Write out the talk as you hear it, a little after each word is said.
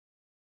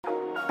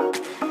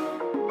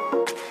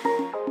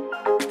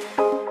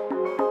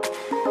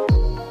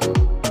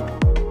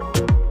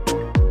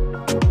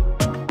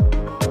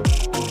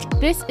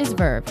This is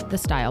Verve, the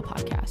style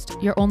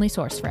podcast, your only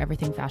source for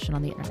everything fashion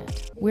on the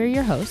internet. We're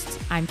your hosts.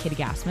 I'm Katie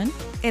Gassman.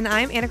 And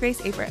I'm Anna Grace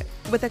Averett.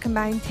 With a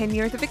combined 10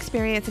 years of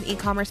experience in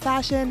e-commerce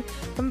fashion,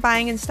 from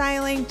buying and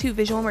styling to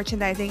visual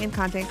merchandising and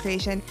content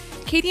creation,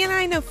 Katie and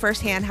I know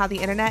firsthand how the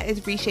internet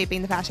is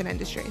reshaping the fashion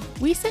industry.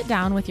 We sit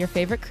down with your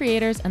favorite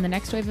creators and the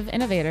next wave of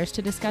innovators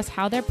to discuss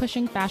how they're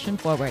pushing fashion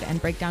forward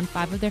and break down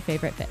 5 of their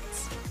favorite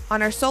fits.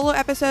 On our solo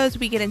episodes,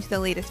 we get into the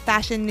latest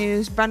fashion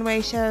news,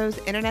 runway shows,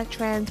 internet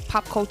trends,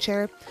 pop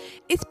culture.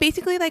 It's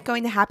basically like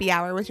going to happy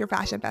hour with your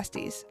fashion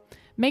besties.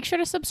 Make sure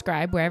to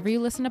subscribe wherever you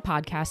listen to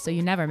podcasts so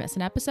you never miss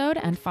an episode,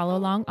 and follow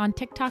along on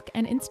TikTok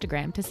and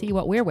Instagram to see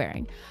what we're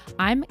wearing.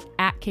 I'm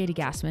at Katie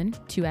Gassman,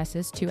 2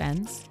 S's, 2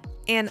 N's.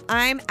 And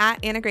I'm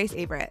at Anna Grace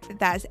Averett.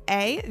 That's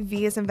A,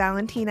 V as in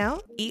Valentino,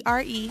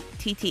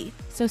 E-R-E-T-T.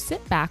 So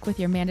sit back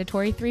with your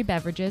mandatory 3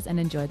 beverages and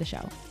enjoy the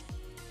show.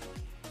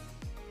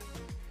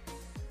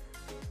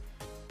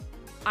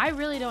 I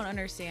really don't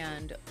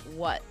understand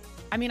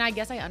I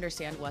guess I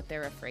understand what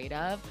they're afraid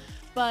of,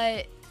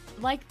 but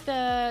like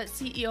the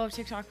CEO of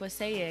TikTok was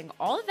saying,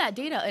 all of that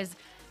data is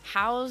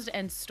housed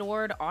and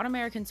stored on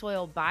American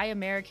soil by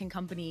American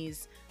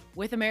companies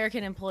with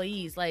American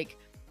employees. Like,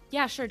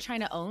 yeah, sure,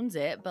 China owns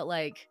it, but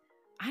like,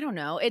 I don't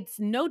know. It's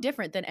no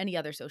different than any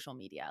other social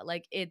media.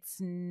 Like, it's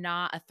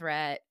not a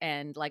threat.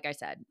 And like I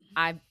said,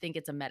 I think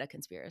it's a meta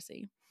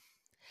conspiracy.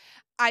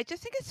 I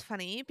just think it's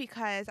funny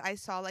because I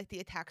saw like the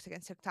attacks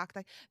against TikTok,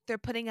 like they're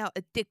putting out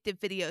addictive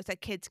videos that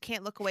kids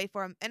can't look away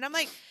from. And I'm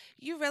like,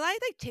 you realize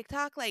like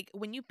TikTok, like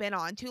when you've been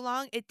on too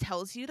long, it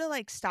tells you to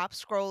like stop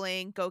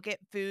scrolling, go get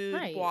food,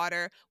 Right.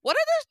 water. What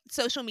other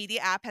social media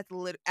app has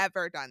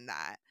ever done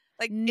that?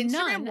 Like Instagram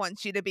None.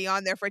 wants you to be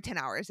on there for 10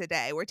 hours a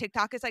day, where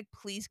TikTok is like,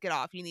 please get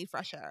off. You need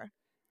fresh air.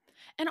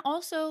 And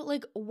also,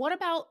 like, what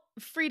about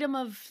freedom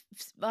of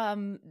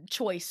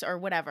choice or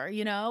whatever,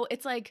 you know?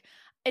 It's like,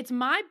 it's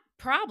my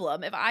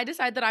problem if I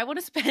decide that I want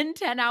to spend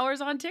 10 hours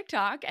on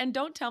TikTok and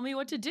don't tell me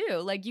what to do.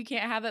 Like, you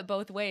can't have it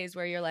both ways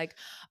where you're like,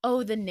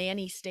 oh, the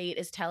nanny state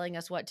is telling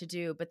us what to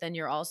do. But then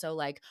you're also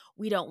like,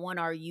 we don't want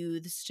our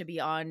youths to be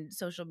on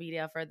social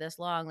media for this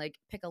long. Like,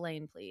 pick a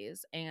lane,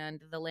 please.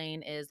 And the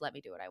lane is let me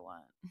do what I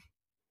want.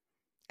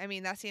 I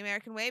mean, that's the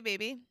American way,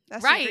 baby.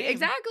 That's right. the dream.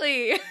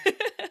 Exactly.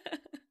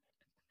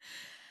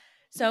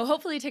 So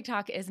hopefully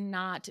TikTok is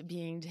not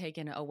being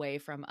taken away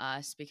from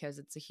us, because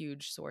it's a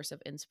huge source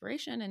of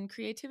inspiration and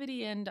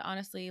creativity and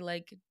honestly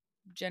like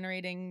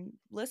generating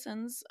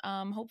listens,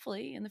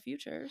 hopefully in the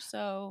future.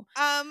 So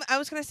I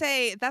was going to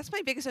say, that's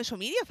my biggest social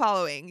media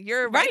following.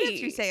 You're right as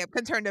you say I'm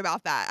concerned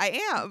about that. I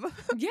am.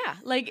 Yeah,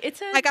 like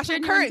it's I got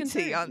some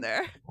currency concern on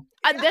there.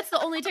 That's the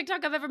only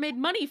TikTok I've ever made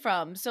money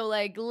from. So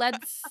like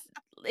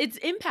it's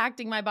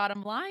impacting my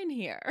bottom line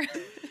here.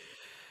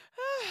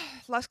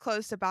 Less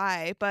clothes to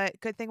buy, but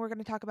good thing we're going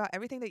to talk about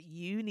everything that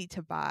you need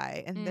to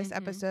buy in this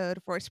episode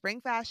for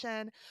spring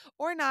fashion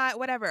or not,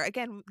 whatever.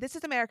 Again, this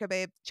is America,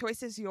 babe.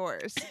 Choice is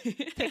yours.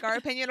 Take our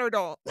opinion or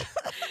don't.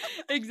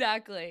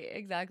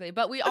 Exactly.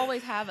 But we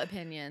always have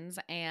opinions,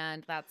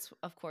 and that's,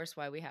 of course,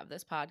 why we have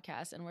this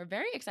podcast. And we're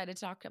very excited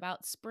to talk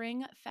about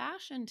spring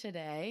fashion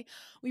today.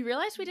 We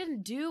realized we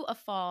didn't do a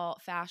fall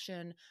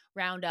fashion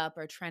roundup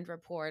or trend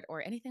report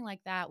or anything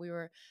like that. We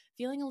were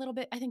feeling a little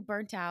bit, I think,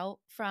 burnt out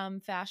from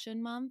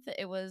fashion month.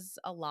 It was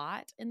a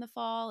lot in the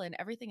fall and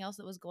everything else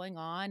that was going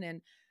on.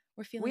 And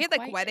we're feeling we had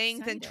like weddings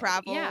excited. And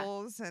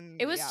travels. Yeah.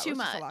 And it was too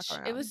much.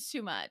 It was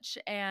too much.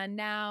 And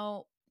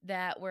now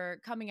that we're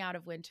coming out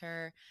of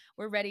winter,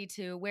 we're ready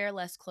to wear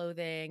less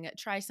clothing,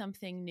 try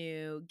something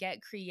new,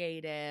 get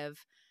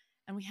creative.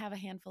 And we have a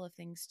handful of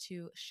things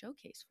to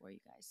showcase for you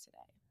guys today.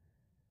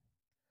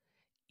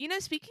 You know,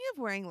 speaking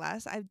of wearing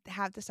less, I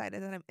have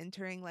decided that I'm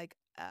entering like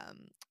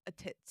a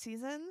tit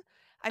season.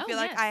 I feel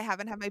like I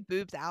haven't had my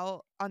boobs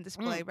out on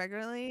display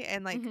regularly,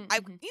 and like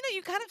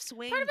you kind of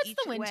swing. Part of it's each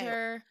the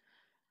winter.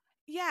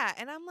 Yeah,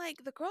 and I'm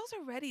like, the girls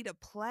are ready to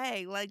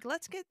play. Like,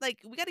 let's get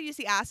we got to use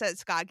the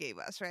assets God gave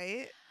us,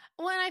 right?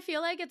 Well, and I feel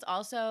like it's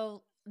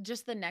also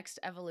just the next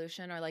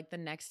evolution or like the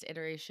next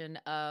iteration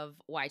of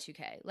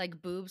Y2K.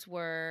 Like, boobs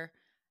were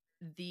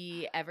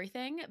the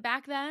everything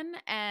back then,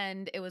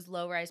 and it was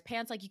low-rise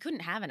pants. Like, you couldn't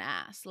have an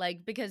ass,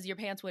 like, because your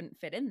pants wouldn't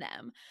fit in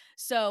them.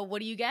 So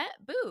what do you get?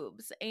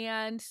 Boobs.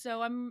 And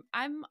so I'm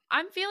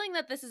feeling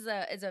that this is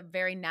a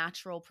very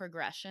natural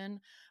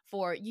progression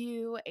for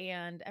you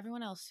and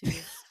everyone else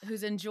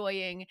who's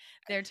enjoying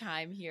their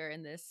time here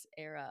in this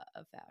era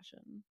of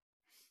fashion.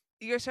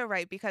 You're so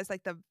right, because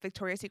like the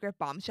Victoria's Secret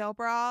bombshell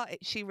bra,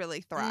 she really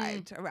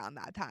thrived around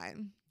that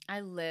time.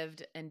 I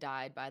lived and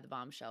died by the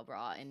bombshell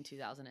bra in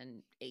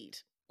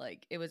 2008.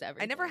 Like, it was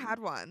everything. I never had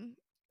one.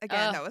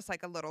 Again, that was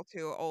like a little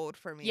too old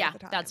for me at the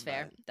time. That's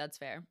fair. That's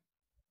fair.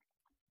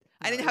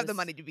 I didn't have the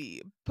money to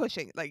be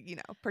pushing, like, you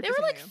know, they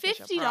were like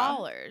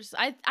 $50.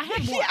 I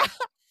had one.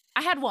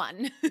 I had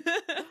one.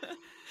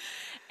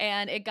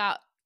 And it got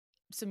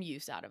some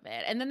use out of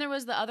it. And then there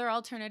was the other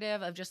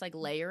alternative of just like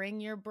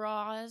layering your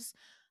bras,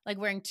 like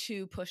wearing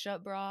 2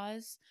 push-up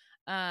bras.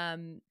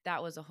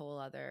 That was a whole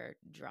other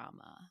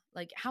drama.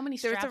 Like, how many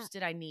straps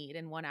did I need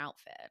in one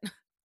outfit?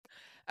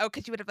 Oh,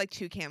 because you would have like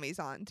 2 camis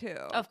on too.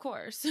 Of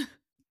course.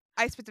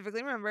 I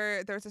specifically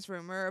remember there was this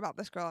rumor about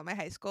this girl at my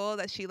high school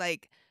that she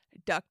like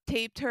duct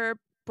taped her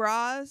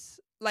bras.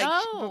 Like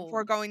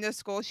before Oh. going to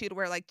school, she'd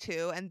wear like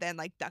 2 and then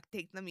like duct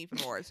tape them even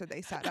more so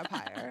they sat up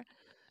higher.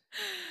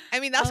 I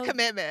mean, that's Oh,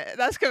 commitment.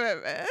 That's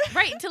commitment.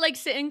 right, to, like,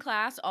 sit in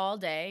class all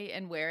day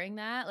and wearing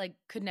that, like,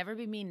 could never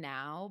be me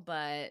now,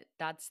 but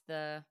that's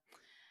the,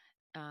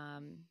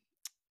 um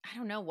I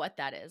don't know what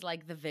that is,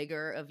 like, the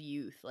vigor of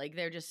youth, like,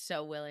 they're just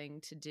so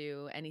willing to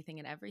do anything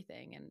and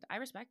everything, and I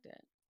respect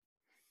it.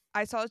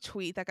 I saw a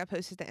tweet that got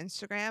posted to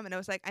Instagram and it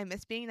was like, I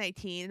miss being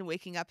 19 and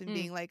waking up and Mm.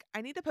 being like,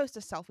 I need to post a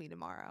selfie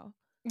tomorrow.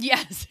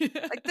 Yes.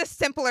 Like the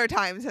simpler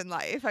times in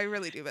life. I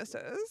really do miss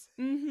those.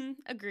 Mhm.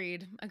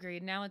 Agreed,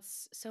 agreed. Now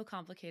it's so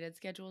complicated,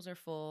 schedules are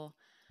full,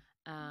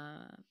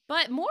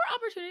 but more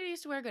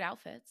opportunities to wear good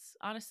outfits,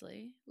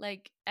 honestly.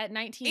 Like, at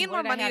 19, And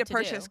what more did I money have to to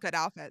purchase do? good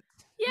outfits.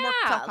 More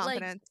Yeah,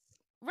 like self-confidence.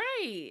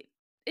 right.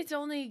 It's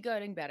only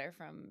getting better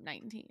from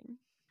 19.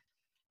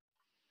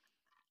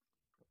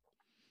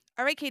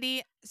 All right,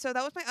 Katie. So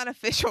that was my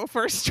unofficial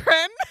first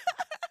trend.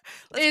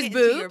 Let's Is get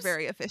into your boobs?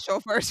 very official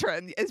first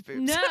trend is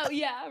boobs. No,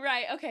 yeah,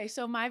 right. Okay,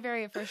 so my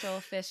very official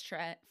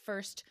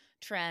first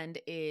trend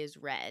is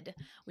red.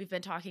 We've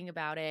been talking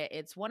about it.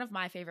 It's one of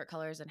my favorite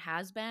colors and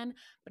has been,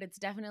 but it's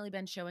definitely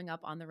been showing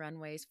up on the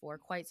runways for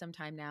quite some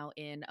time now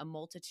in a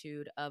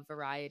multitude of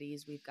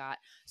varieties. We've got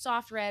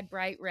soft red,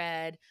 bright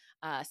red,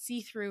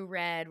 see-through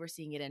red. We're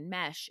seeing it in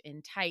mesh,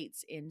 in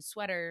tights, in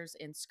sweaters,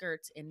 in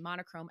skirts, in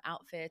monochrome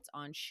outfits,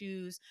 on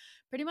shoes.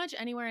 Pretty much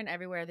anywhere and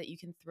everywhere that you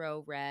can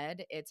throw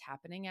red, it's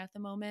happening at the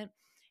moment.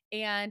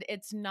 And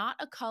it's not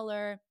a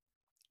color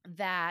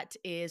that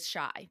is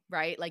shy,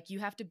 right? Like you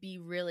have to be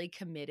really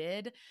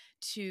committed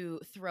to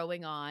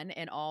throwing on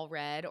an all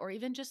red or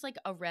even just like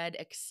a red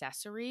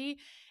accessory.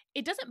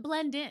 It doesn't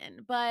blend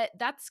in, but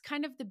that's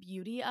kind of the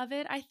beauty of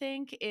it, I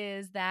think,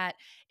 is that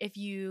if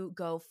you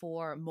go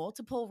for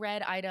multiple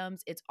red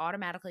items, it's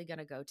automatically going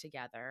to go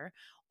together.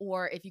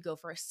 Or if you go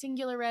for a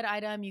singular red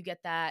item, you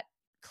get that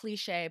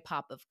cliche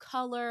pop of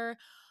color,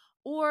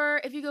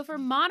 or if you go for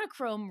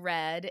monochrome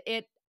red,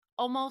 it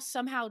almost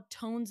somehow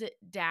tones it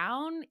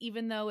down,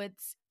 even though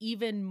it's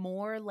even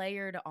more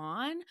layered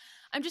on.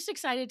 I'm just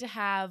excited to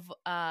have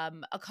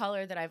a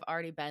color that I've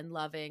already been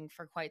loving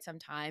for quite some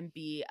time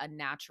be a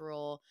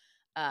natural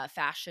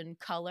fashion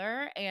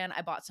color. And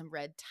I bought some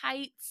red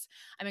tights.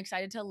 I'm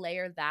excited to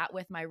layer that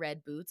with my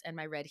red boots and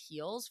my red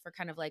heels for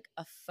kind of like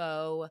a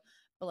faux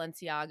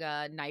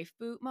Balenciaga knife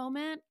boot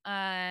moment.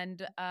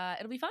 And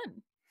it'll be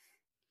fun.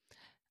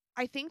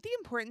 I think the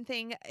important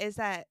thing is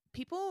that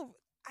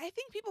I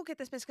think people get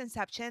this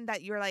misconception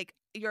that you're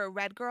a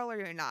red girl or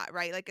you're not,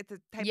 right? Like it's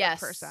a type of Yes.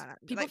 persona,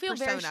 People like feel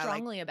very persona,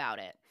 like strongly about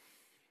it.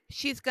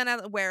 she's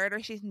gonna wear it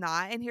or she's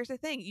not. And here's the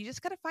thing, you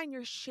just gotta find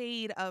your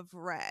shade of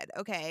red,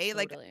 okay?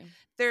 Like Totally.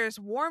 there's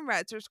warm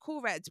reds, there's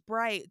cool reds,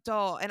 bright,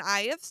 dull. And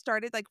I have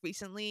started like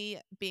recently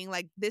being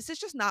like, this is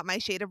just not my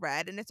shade of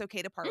red, and it's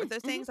okay to part with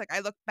those Mhm. things. Like I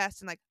look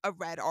best in like a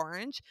red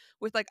orange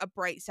with like a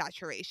bright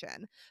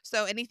saturation.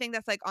 So anything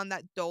that's like on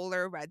that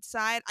duller red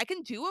side, I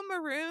can do a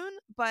maroon,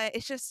 but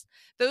it's just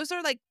those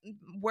are like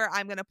where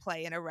I'm gonna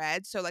play in a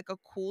red. So like a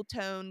cool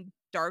tone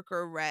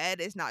darker red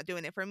is not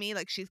doing it for me.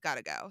 Like she's got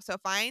to go. So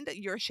find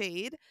your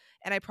shade,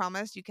 and I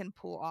promise you can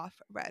pull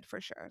off red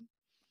for sure.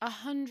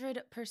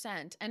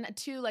 100%. And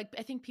two, like,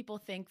 I think people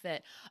think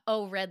that,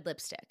 oh, red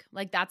lipstick.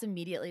 Like, that's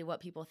immediately what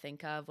people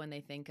think of when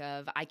they think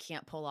of, I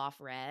can't pull off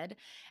red.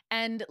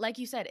 And like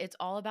you said, it's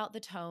all about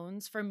the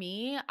tones. For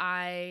me,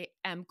 I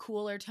am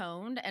cooler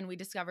toned. And we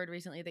discovered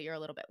recently that you're a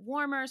little bit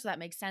warmer. So that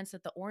makes sense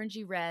that the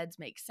orangey reds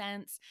make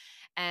sense.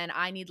 And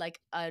I need like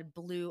a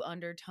blue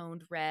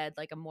undertoned red,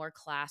 like a more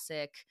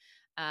classic,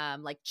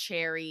 like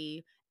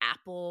cherry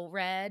apple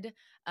red.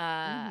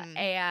 Uh, Mhm.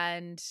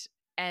 and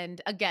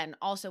and again,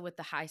 also with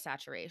the high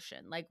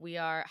saturation. Like we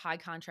are high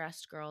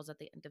contrast girls at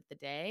the end of the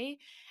day.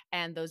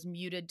 And those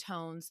muted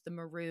tones, the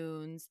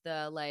maroons,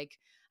 the like,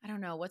 I don't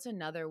know, what's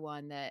another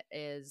one that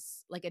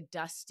is like a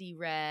dusty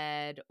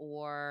red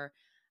or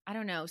I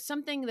don't know,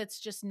 something that's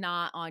just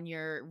not on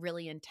your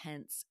really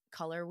intense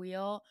color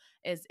wheel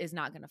is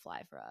not gonna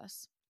fly for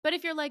us. But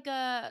if you're like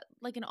an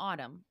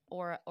autumn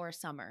or a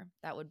summer,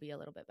 that would be a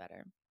little bit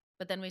better.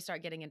 But then we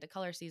start getting into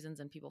color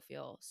seasons and people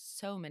feel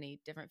so many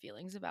different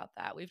feelings about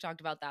that. We've talked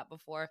about that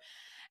before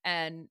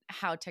and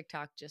how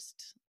TikTok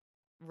just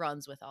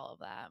runs with all of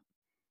that.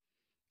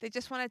 They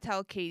just want to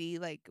tell Katie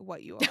like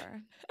what you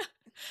are.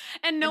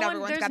 And And no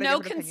one everyone's there's got a no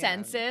different opinion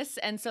on it. consensus,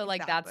 and so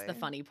like that's the Exactly.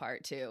 funny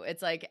part too.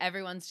 It's like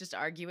everyone's just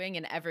arguing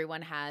and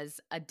everyone has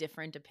a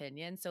different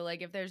opinion. So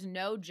like if there's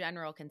no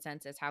general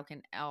consensus, how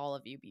can all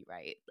of you be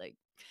right? Like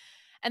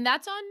and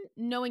that's on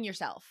knowing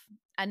yourself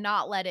and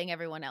not letting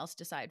everyone else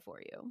decide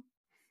for you.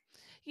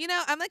 You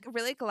know, I'm like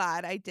really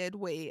glad I did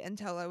wait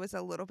until I was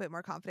a little bit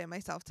more confident in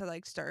myself to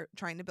like start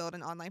trying to build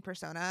an online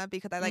persona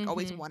because I like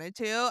always Mhm. wanted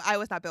to. I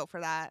was not built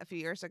for that a few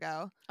years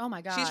ago. Oh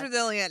my She's god.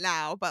 resilient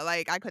now, but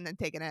like I couldn't have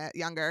taken it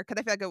younger because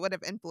I feel like it would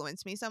have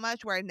influenced me so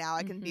much. Where now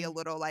I can be a Mhm.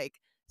 little like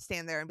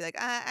stand there and be like,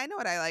 I know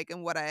what I like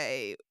and what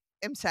I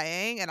am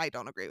saying, and I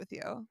don't agree with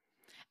you.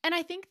 And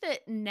I think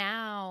that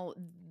now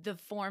the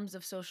forms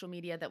of social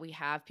media that we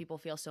have, people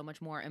feel so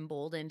much more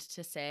emboldened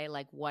to say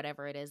like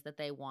whatever it is that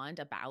they want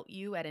about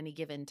you at any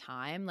given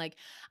time. Like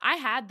I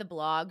had the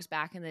blogs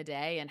back in the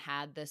day and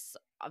had this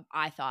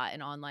I thought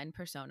an online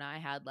persona. I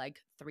had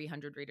like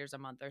 300 readers a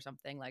month or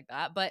something like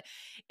that. But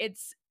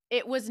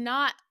it was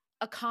not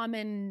a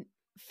common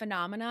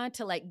phenomena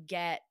to like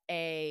get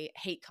a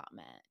hate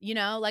comment. You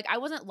know, like I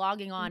wasn't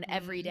logging on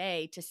every Mhm.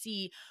 day to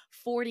see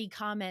 40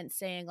 comments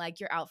saying like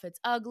your outfit's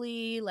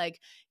ugly, like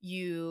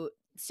you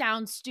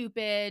sound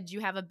stupid,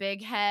 you have a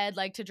big head,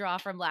 like to draw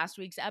from last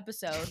week's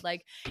episode.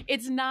 Like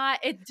it's not,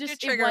 You're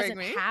it triggering wasn't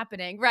me.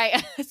 happening.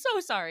 Right. So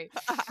sorry.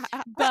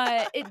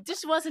 But it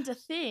just wasn't a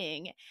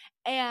thing.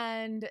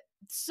 And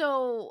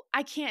so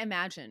I can't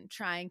imagine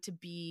trying to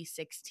be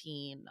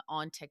 16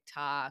 on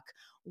TikTok,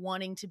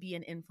 wanting to be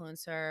an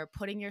influencer,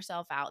 putting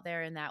yourself out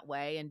there in that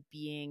way and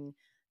being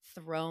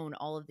thrown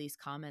all of these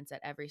comments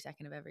at every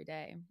second of every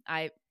day.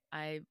 I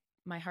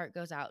my heart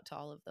goes out to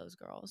all of those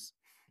girls.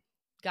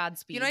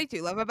 You know what Godspeed. I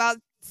do love about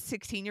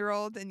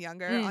 16-year-olds and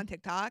younger Mm, on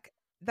TikTok?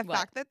 The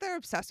what? fact that they're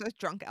obsessed with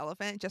Drunk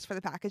Elephant just for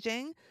the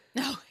packaging.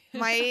 No.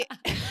 My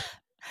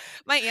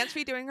my aunt's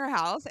redoing her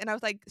house, and I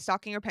was, like,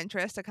 stalking her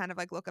Pinterest to kind of,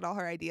 like, look at all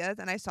her ideas,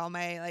 and I saw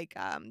my, like,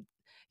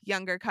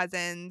 younger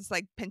cousin's,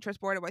 like, Pinterest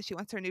board of what she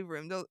wants her new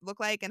room to look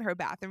like and her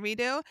bathroom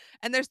redo,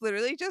 and there's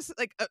literally just,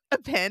 like, a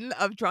pin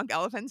of Drunk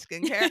Elephant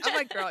skincare. I'm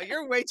like, "Girl,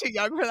 you're way too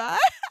young for that."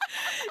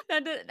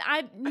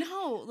 I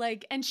no,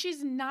 like, and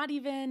she's not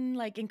even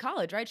like in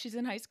college, right? She's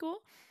in high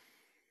school.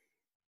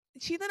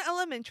 She's in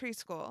elementary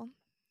school.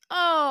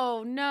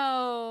 Oh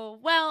no.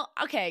 Well,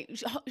 okay.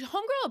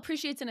 Homegirl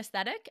appreciates an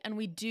aesthetic, and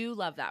we do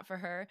love that for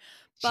her.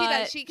 She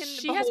does, But she can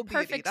she has behold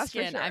beauty, perfect that's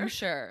for skin, sure. I'm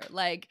sure.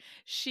 Like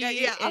Yeah,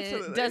 yeah,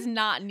 does absolutely.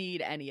 not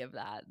need any of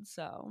that.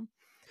 So,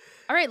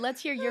 all right,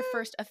 let's hear your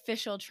first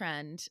official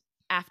trend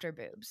after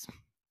boobs.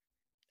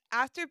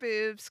 After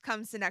boobs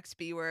comes the next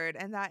B word,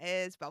 and that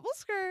is bubble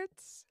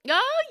skirts.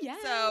 Oh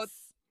So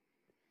yes.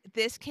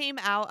 this came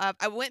out of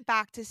I went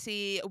back to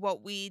see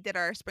what we did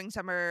our spring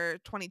summer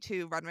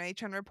 22 runway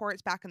trend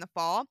reports back in the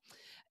fall,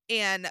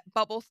 and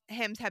bubble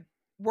hymns have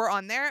were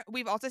on there.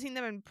 We've also seen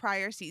them in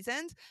prior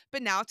seasons,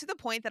 but now to the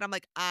point that I'm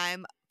like,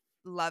 I'm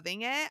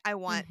loving it. I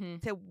want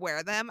Mhm. to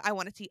wear them. I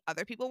want to see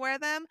other people wear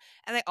them.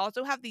 And I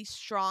also have the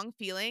strong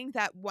feeling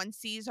that once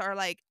these are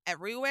like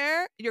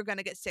everywhere, you're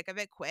gonna get sick of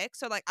it quick.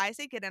 So like I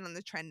say get in on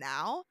the trend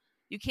now.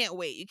 You can't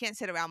wait. You can't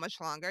sit around much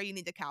longer. You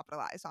need to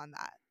capitalize on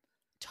that.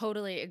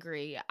 Totally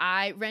agree.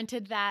 I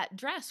rented that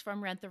dress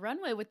from Rent the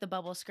Runway with the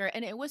bubble skirt,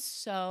 and it was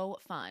so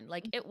fun.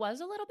 Like it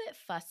was a little bit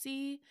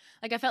fussy.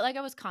 Like I felt like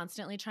I was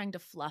constantly trying to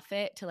fluff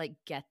it to like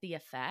get the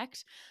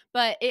effect,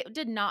 but it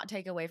did not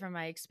take away from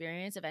my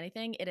experience. If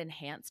anything, it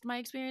enhanced my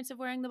experience of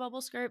wearing the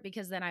bubble skirt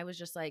because then I was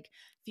just like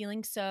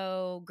feeling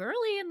so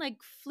girly and like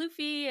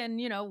floofy and,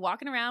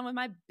 walking around with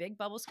my big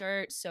bubble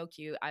skirt. So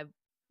cute. I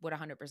would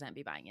 100%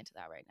 be buying into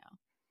that right now.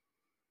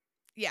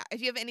 Yeah,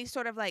 if you have any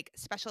sort of like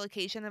special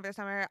occasion over the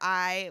summer,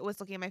 I was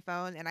looking at my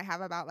phone and I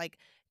have about like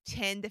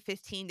 10 to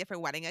 15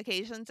 different wedding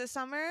occasions this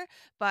summer.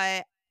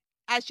 But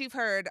as you've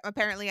heard,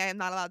 apparently I am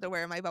not allowed to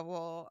wear my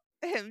bubble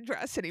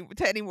dress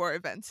to any more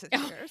events this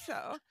year.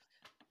 So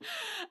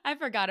I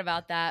forgot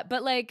about that.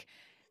 But like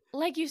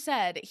you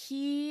said,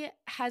 he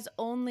has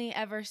only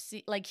ever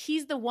seen like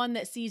he's the one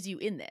that sees you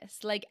in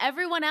this. Like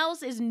everyone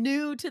else is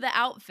new to the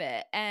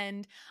outfit.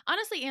 And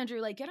honestly, Andrew,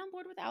 like get on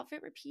board with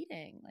outfit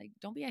repeating. Like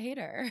don't be a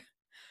hater.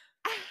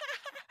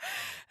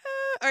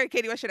 all right,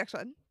 Katie, what's your next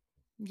one?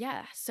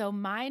 Yeah. So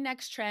my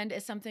next trend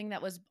is something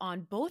that was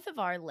on both of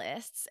our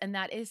lists, and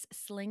that is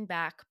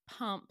slingback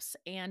pumps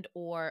and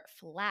or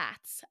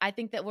flats. I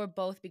think that we'll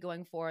both be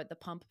going for the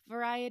pump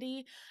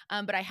variety,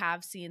 but I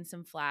have seen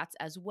some flats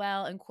as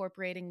well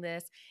incorporating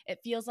this. It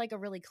feels like a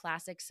really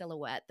classic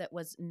silhouette that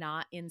was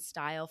not in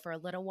style for a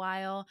little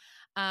while,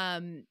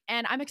 and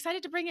I'm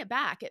excited to bring it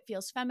back. It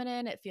feels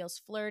feminine, it feels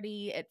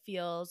flirty, it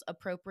feels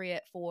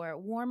appropriate for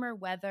warmer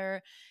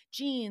weather,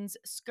 jeans,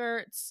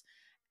 skirts.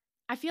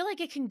 I feel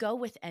like it can go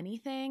with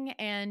anything.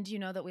 And you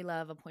know that we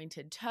love a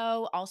pointed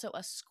toe, also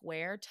a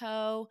square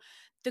toe.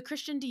 The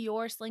Christian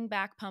Dior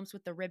slingback pumps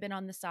with the ribbon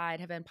on the side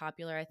have been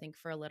popular, I think,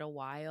 for a little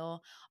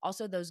while.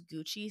 Also, those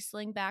Gucci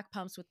slingback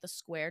pumps with the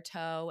square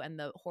toe and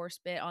the horse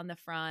bit on the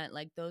front,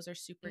 like those are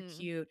super Mm.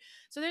 cute.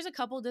 So, there's a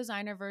couple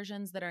designer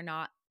versions that are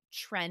not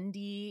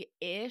trendy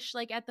ish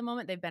like at the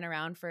moment. They've been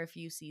around for a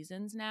few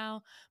seasons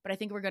now, but I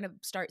think we're going to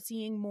start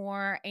seeing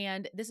more.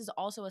 And this is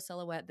also a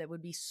silhouette that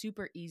would be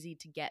super easy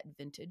to get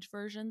vintage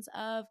versions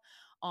of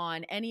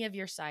on any of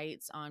your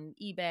sites on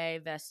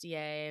eBay,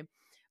 Vestiaire,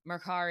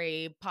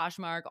 Mercari,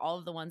 Poshmark, all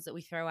of the ones that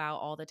we throw out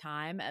all the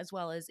time, as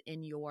well as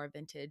in your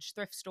vintage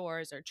thrift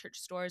stores or church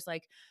stores.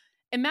 Like,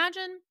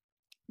 imagine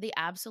the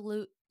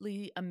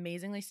absolutely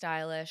amazingly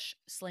stylish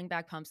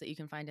slingback pumps that you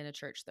can find in a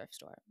church thrift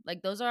store.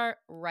 Like, those are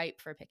ripe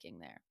for picking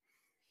there.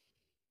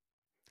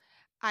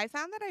 I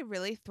found that I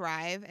really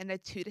thrive in a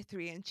 2 to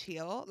 3 inch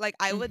heel. Like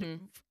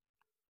Hmm.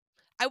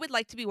 I would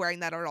like to be wearing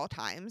that at all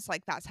times.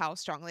 Like that's how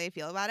strongly I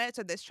feel about it.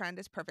 So this trend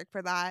is perfect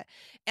for that.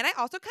 And I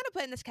also kind of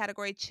put in this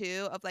category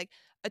too of like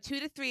a 2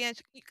 to 3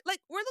 inch. Like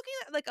we're looking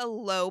at like a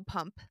low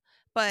pump,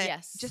 but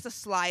Yes. just a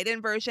slide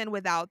in version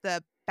without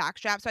the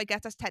backstrap. So I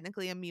guess that's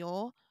technically a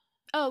mule.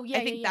 Oh, I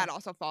yeah, yeah, think yeah. that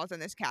also falls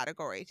in this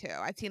category too.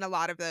 I've seen a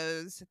lot of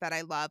those that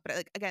I love, but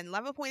like again,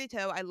 love a pointy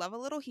toe. I love a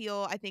little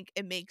heel. I think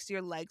it makes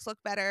your legs look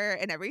better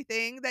and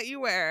everything that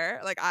you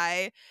wear. Like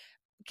I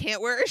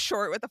can't wear a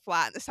short with a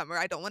flat in the summer.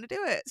 I don't want to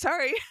do it.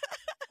 Sorry.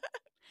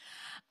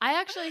 I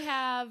actually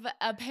have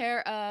a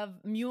pair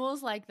of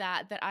mules like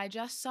that that I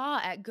just saw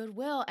at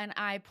Goodwill and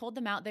I pulled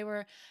them out. They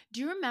were,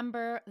 do you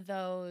remember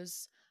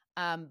those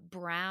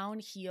brown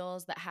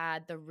heels that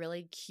had the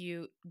really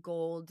cute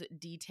gold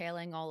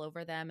detailing all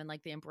over them and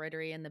like the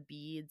embroidery and the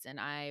beads? And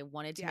I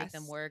wanted to make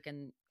them Yes. work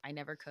and I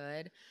never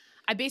could.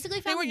 I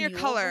basically They found the weren't your mule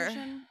color.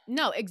 version.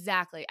 No,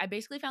 exactly. I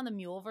basically found the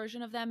mule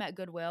version of them at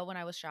Goodwill when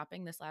I was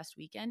shopping this last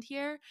weekend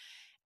here.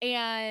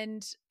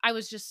 And I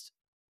was just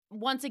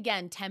once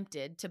again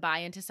tempted to buy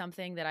into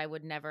something that I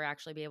would never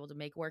actually be able to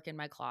make work in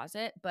my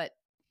closet, but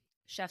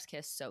chef's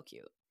kiss, so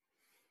cute.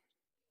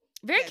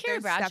 Very Yeah, Carrie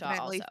there's Bradshaw definitely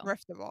also.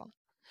 thriftable.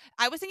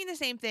 I was thinking the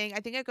same thing. I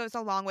think it goes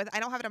along with I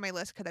don't have it on my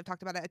list because I've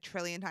talked about it a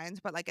trillion times,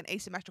 but like an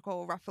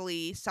asymmetrical,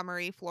 ruffly,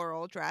 summery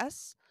floral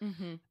dress.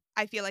 Mhm.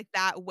 I feel like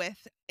that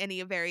with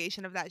any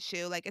variation of that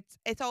shoe, like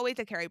it's always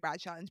a Carrie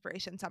Bradshaw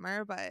inspiration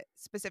summer, but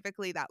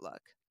specifically that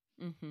look.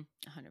 Mhm.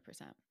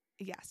 100%.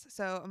 Yes.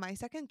 So my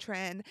second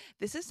trend,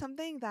 this is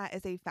something that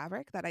is a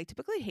fabric that I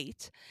typically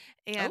hate,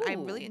 and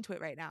I'm really Oh. into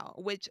it right now,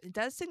 which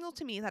does signal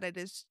to me that it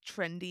is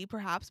trendy,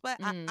 perhaps. But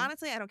Mm.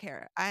 honestly, I don't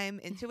care. I'm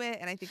into it,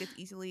 and I think it's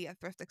easily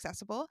thrift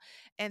accessible,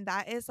 and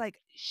that is like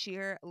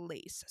sheer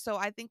lace. So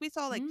I think we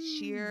saw like Mm.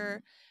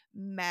 sheer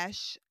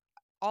mesh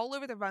all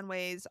over the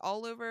runways,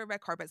 all over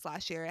red carpets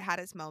last year. It had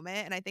its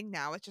moment, and I think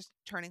now it's just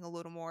turning a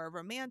little more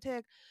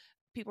romantic.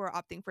 People are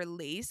opting for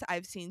lace.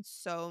 I've seen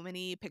so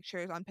many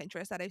pictures on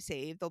Pinterest that I've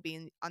saved. They'll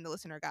be on the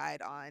listener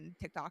guide on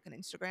TikTok and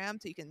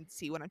Instagram so you can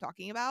see what I'm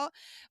talking about.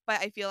 But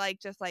I feel like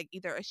just like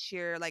either a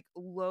sheer like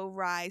low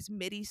rise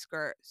midi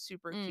skirt,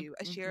 super Mm. cute,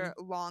 a sheer Mhm.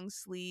 long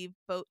sleeve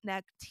boat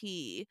neck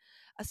tee,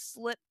 a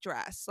slip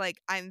dress.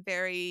 Like I'm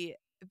very,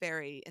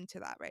 very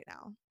into that right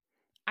now.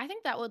 I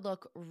think that would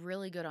look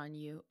really good on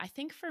you. I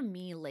think for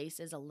me lace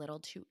is a little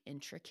too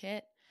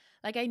intricate.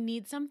 Like I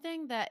need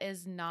something that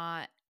is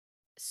not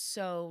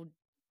so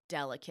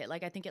delicate.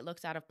 Like I think it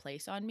looks out of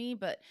place on me,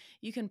 but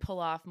you can pull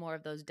off more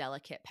of those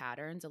delicate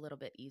patterns a little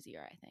bit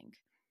easier, I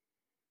think.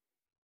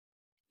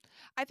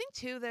 I think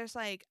too, there's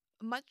like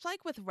much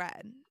like with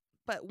red,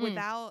 but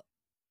Mm. without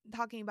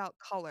talking about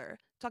color,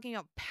 talking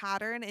about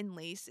pattern and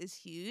lace is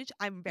huge.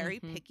 I'm very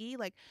Mhm. picky.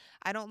 Like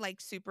I don't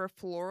like super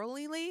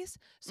florally lace.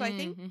 So I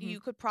think Mhm. you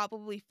could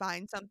probably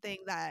find something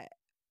that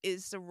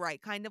is the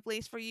right kind of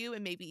lace for you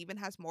and maybe even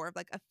has more of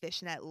like a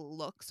fishnet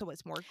look so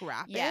it's more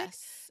graphic.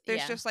 Yes.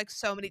 There's Yeah. just like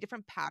so many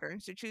different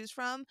patterns to choose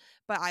from,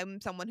 but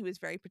I'm someone who is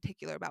very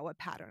particular about what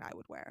pattern I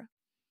would wear.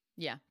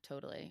 Yeah,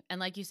 totally. And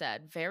like you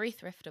said, very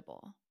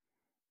thriftable.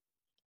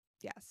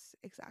 Yes,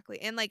 exactly.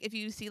 And like if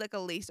you see like a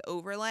lace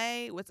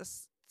overlay with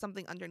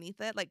something underneath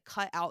it, like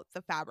cut out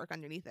the fabric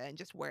underneath it and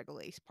just wear the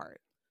lace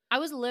part. I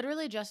was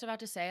literally just about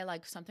to say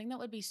like something that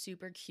would be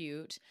super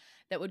cute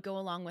that would go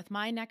along with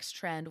my next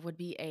trend would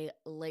be a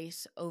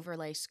lace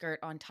overlay skirt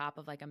on top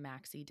of like a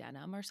maxi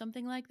denim or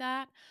something like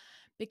that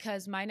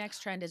because my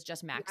next trend is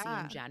just maxi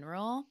in Yeah.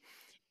 general.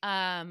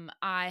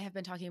 I have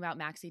been talking about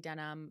maxi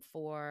denim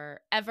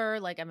forever.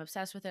 Like I'm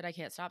obsessed with it. I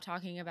can't stop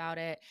talking about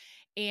it.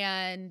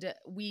 And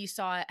we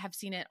have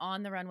seen it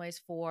on the runways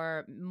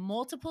for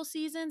multiple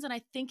seasons. And I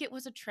think it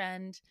was a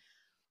trend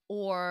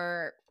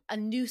or a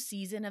new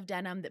season of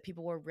denim that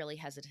people were really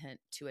hesitant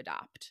to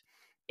adopt.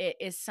 It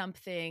is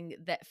something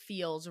that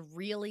feels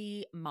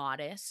really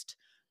modest,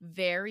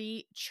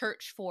 very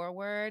church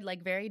forward,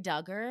 like very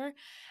Duggar.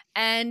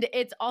 And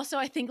it's also,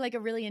 I think, like a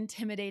really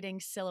intimidating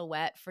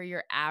silhouette for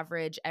your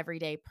average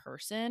everyday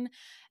person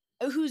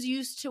who's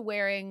used to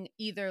wearing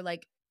either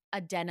like a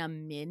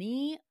denim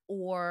mini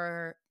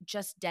or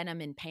just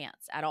denim in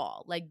pants at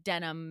all, like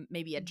denim,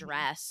 maybe a Mhm.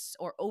 dress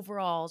or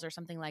overalls or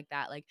something like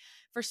that. Like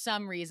for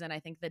some reason,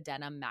 I think the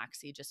denim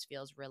maxi just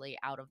feels really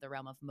out of the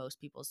realm of most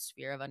people's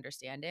sphere of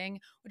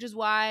understanding, which is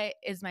why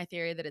is my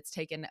theory that it's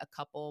taken a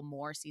couple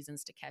more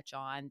seasons to catch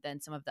on than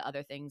some of the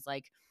other things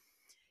like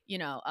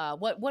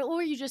what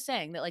were you just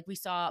saying that like we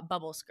saw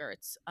bubble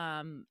skirts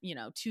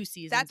 2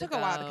 That seasons took a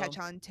while to ago. catch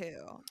on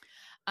too.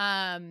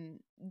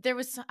 There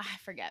was some, I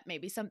forget,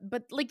 maybe some,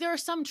 but like there are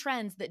some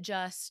trends that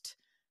just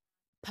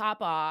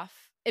pop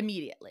off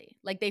immediately.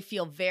 Like they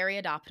feel very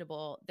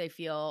adoptable, they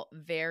feel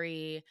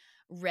very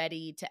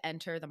ready to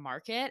enter the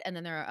market, and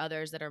then there are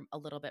others that are a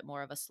little bit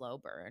more of a slow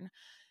burn.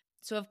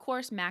 So of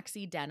course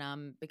maxi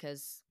denim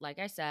because like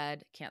I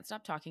said, can't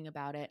stop talking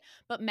about it,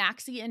 but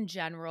maxi in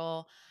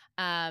general,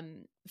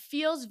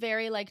 Feels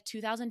very like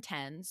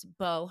 2010s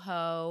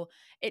boho.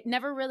 It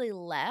never really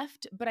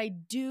left, but I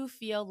do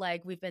feel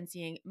like we've been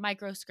seeing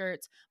micro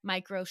skirts,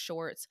 micro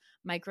shorts,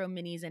 micro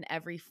minis in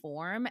every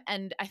form.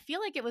 And I feel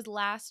like it was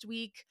last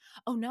week.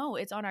 Oh no,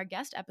 it's on our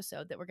guest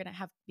episode that we're going to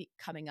have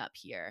coming up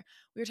here.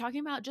 We were talking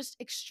about just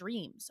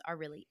extremes are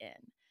really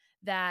in.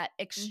 That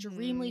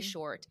extremely Mhm.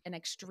 short and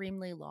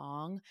extremely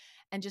long,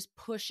 and just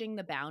pushing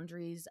the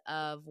boundaries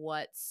of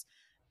what's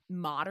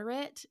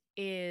moderate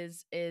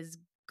is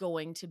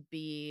going to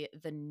be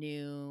the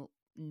new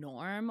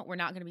norm. We're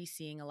not going to be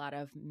seeing a lot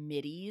of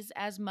middies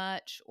as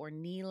much or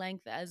knee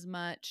length as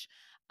much.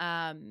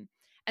 Um,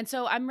 and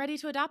so I'm ready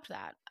to adopt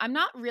that. I'm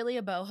not really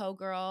a boho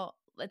girl.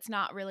 It's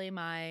not really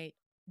my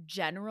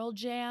general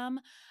jam.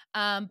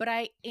 But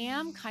I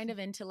am kind of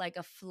into like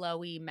a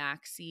flowy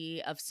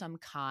maxi of some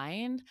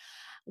kind.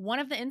 One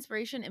of the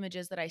inspiration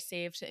images that I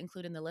saved to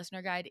include in the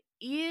listener guide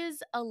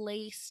is a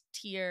lace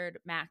tiered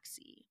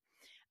maxi.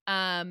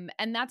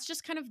 And that's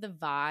just kind of the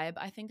vibe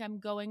I think I'm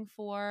going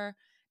for.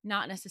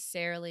 Not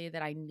necessarily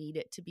that I need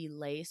it to be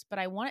lace, but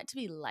I want it to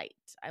be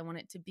light. I want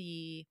it to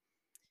be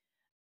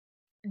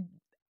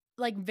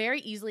like very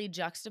easily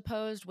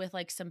juxtaposed with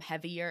like some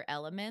heavier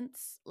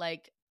elements,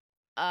 like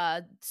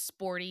a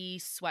sporty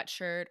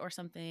sweatshirt or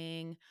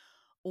something,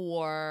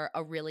 or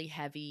a really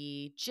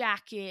heavy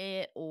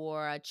jacket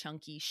or a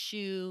chunky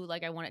shoe.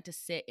 Like I want it to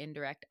sit in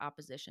direct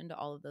opposition to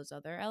all of those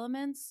other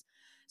elements.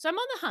 So I'm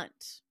on the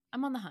hunt.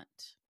 I'm on the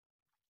hunt.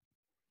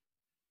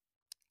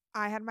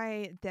 I had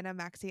my denim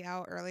maxi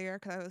out earlier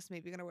because I was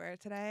maybe gonna wear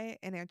it today,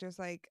 and Andrew's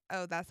like,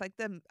 "Oh, that's like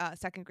the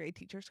second grade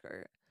teacher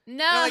skirt."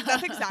 And I'm No. like,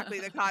 "That's exactly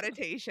the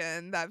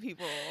connotation that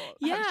people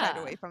have shied Yeah.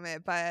 away from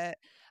it." But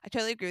I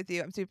totally agree with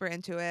you. I'm super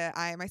into it.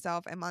 I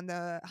myself am on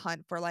the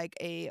hunt for like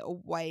a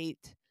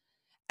white,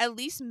 at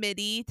least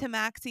midi to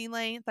maxi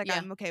length. Like Yeah.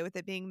 I'm okay with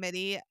it being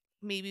midi,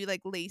 maybe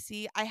like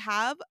lacy. I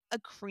have a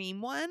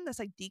cream one that's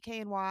like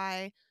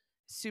DKNY,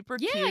 super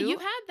Yeah,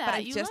 you've cute. had But that.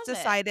 I've You just love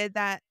it. decided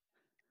that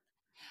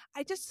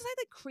I just decided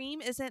that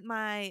cream isn't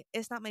my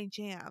it's not my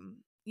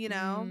jam, you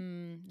know?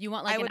 You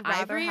want I like an would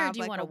rather ivory or have do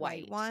you like want a a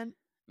white white? one.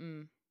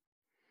 Mm.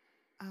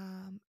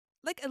 Um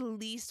like at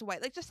least white,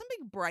 like just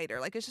something brighter.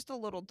 Like it's just a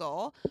little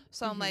dull.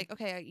 So I'm Mhm. like,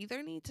 okay, I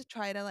either need to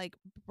try to like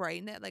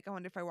brighten it, like I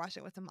wonder if I wash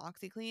it with some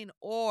OxyClean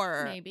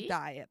or Maybe.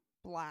 dye it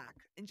black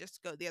and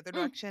just go the other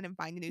Mm. direction and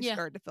find a new Yeah.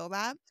 skirt to fill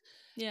that.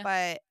 Yeah.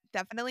 But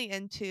definitely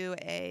into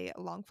a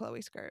long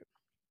flowy skirt.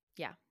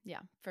 Yeah.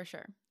 Yeah, for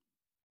sure.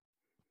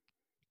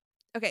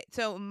 Okay,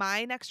 so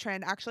my next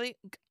trend actually,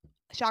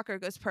 shocker,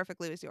 goes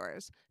perfectly with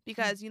yours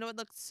Mm. because you know what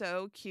looks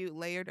so cute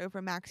layered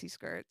over maxi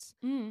skirts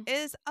Mm.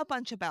 is a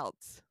bunch of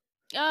belts.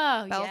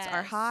 Oh, Belts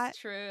are yes. hot.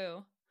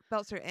 True.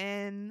 Belts are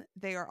in.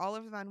 They are all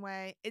over the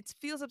runway. It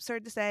feels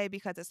absurd to say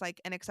because it's like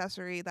an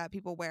accessory that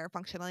people wear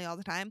functionally all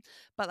the time,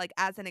 but like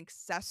as an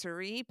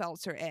accessory,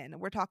 belts are in.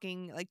 We're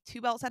talking like two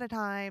belts at a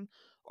time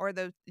or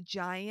the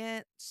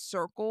giant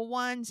circle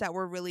ones that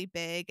were really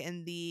big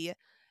in the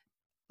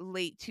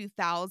late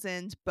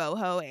 2000s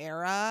boho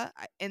era,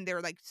 and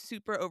they're like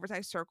super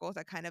oversized circles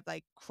that kind of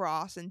like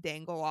cross and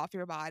dangle off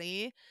your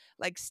body.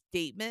 Like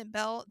statement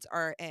belts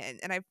are in,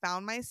 and I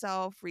found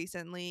myself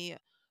recently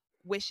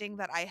wishing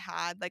that I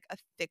had like a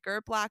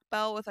thicker black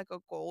belt with like a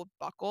gold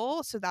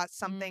buckle. So that's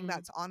something Mm.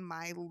 that's on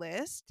my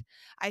list.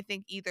 I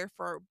think either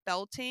for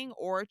belting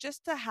or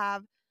just to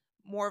have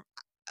more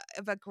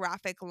of a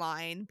graphic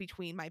line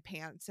between my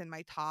pants and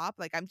my top.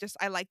 Like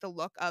I like the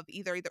look of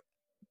either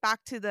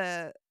back to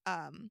the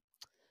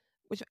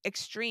which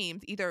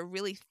extremes, either a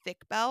really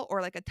thick belt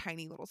or like a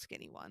tiny little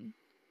skinny one.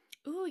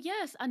 Ooh,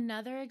 yes,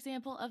 another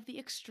example of the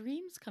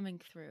extremes coming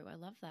through. I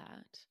love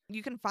that.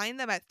 You can find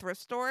them at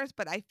thrift stores,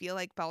 but I feel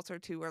like belts or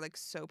two are like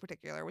so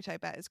particular, which I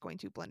bet is going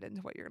to blend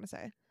into what you're gonna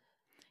say.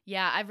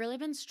 Yeah, I've really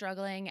been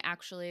struggling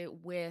actually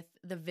with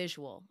the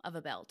visual of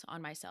a belt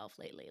on myself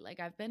lately. Like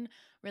I've been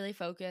really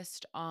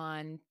focused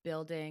on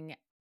building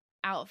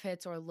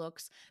outfits or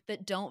looks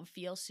that don't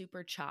feel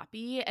super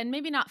choppy, and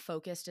maybe not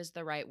focused is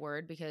the right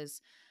word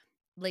because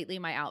lately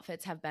my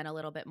outfits have been a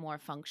little bit more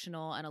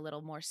functional and a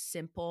little more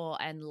simple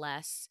and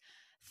less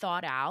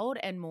thought out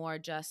and more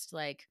just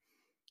like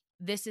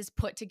this is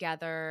put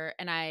together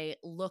and I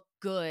look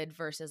good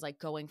versus like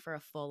going for a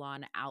full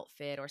on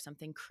outfit or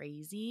something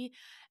crazy.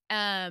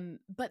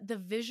 But the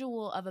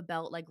visual of a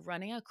belt like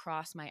running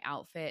across my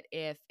outfit,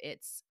 if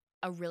it's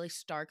a really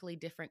starkly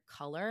different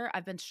color,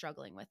 I've been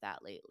struggling with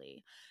that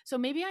lately. So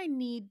maybe I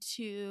need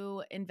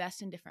to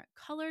invest in different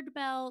colored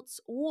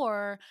belts,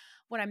 or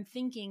what I'm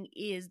thinking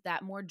is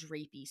that more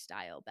drapey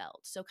style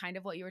belt. So kind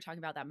of what you were talking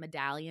about, that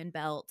medallion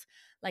belt,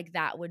 like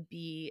that would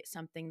be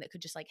something that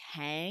could just like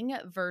hang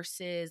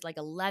versus like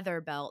a leather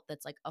belt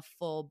that's like a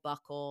full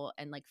buckle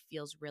and like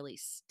feels really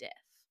stiff.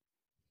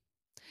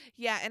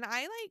 Yeah, and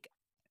I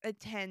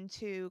tend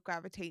to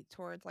gravitate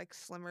towards like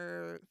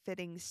slimmer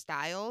fitting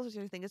styles, which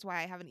I think is why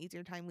I have an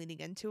easier time leaning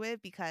into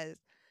it because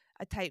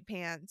a tight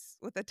pants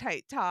with a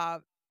tight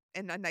top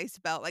and a nice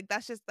belt. Like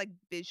that's just like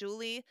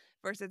visually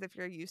versus if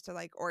you're used to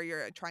like or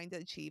you're trying to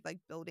achieve like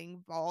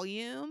building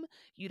volume,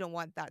 you don't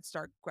want that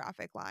stark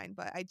graphic line.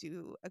 But I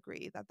do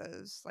agree that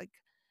those like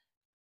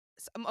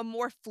a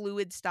more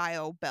fluid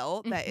style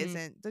belt that Hmm.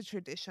 isn't the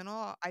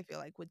traditional, I feel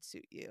like would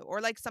suit you. Or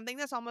like something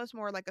that's almost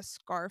more like a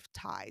scarf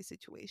tie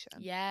situation.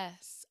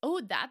 Yes.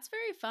 Oh, that's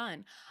very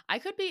fun. I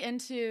could be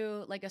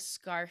into like a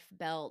scarf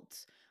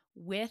belt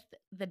with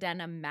the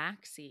denim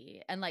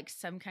maxi and like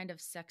some kind of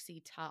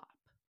sexy top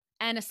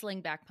and a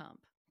sling back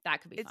pump.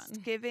 That could be It's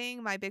fun.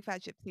 giving My Big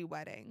Fat Gypsy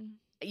Wedding.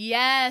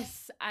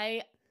 Yes,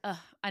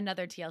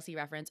 another TLC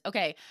reference.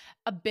 Okay,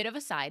 a bit of a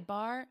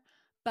sidebar,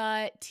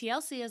 but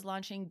TLC is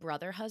launching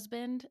Brother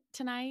Husband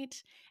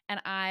tonight,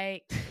 and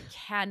I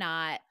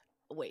cannot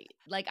wait.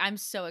 Like I'm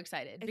so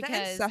excited Is that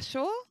because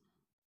incestual?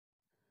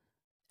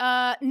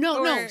 no,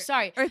 Or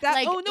sorry. or is that,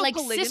 oh no, Like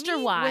sister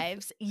polygamy with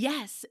wives.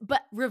 Yes,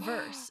 but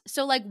reverse.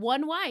 So like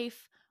one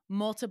wife,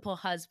 multiple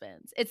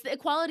husbands. It's the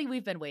equality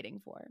we've been waiting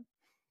for.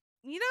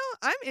 you know,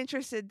 I'm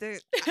interested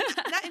to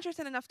not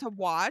interested enough to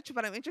watch,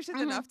 but I'm interested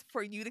Mhm. enough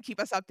for you to keep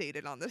us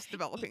updated on this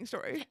developing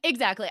story.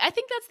 Exactly. I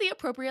think that's the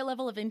appropriate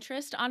level of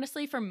interest,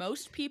 honestly, for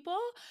most people.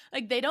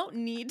 Like, they don't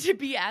need to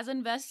be as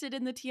invested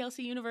in the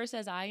TLC universe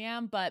as I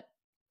am, but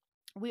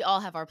we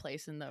all have our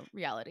place in the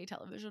reality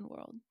television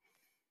world.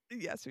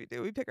 Yes, we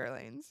do. We pick our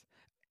lanes.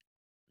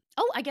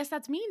 Oh, I guess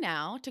that's me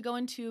now to go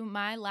into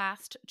my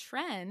last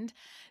trend.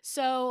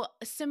 So,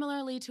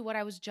 similarly to what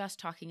I was just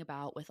talking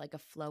about with like a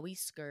flowy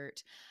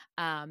skirt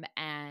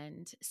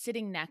and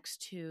sitting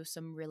next to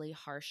some really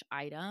harsh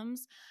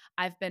items,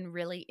 I've been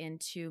really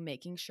into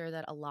making sure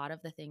that a lot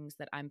of the things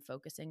that I'm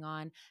focusing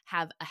on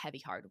have a heavy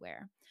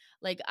hardware.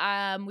 Like,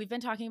 we've been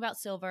talking about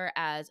silver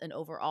as an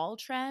overall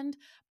trend,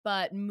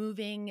 but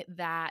moving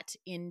that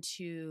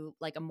into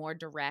like a more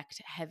direct,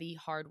 heavy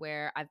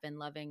hardware. I've been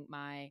loving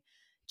my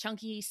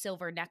chunky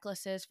silver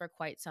necklaces for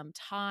quite some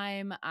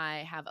time. I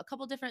have a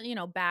couple different,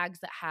 bags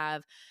that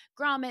have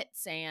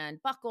grommets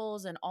and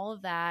buckles and all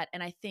of that.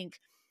 And I think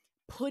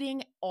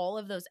putting all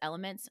of those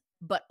elements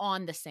but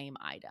on the same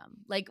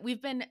item. Like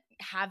we've been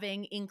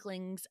having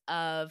inklings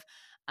of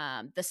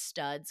the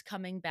studs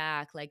coming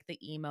back, like the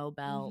emo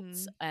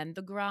belts Mhm. and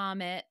the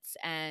grommets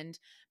and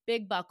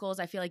big buckles.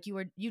 I feel like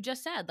you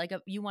just said like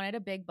you wanted a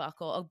big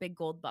buckle, a big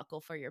gold buckle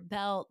for your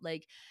belt.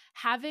 Like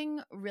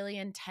having really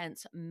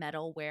intense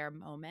metalware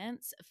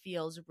moments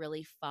feels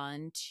really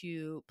fun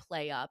to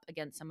play up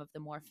against some of the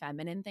more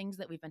feminine things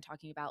that we've been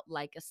talking about,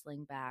 like a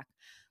slingback,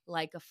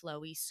 like a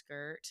flowy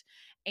skirt,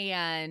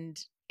 and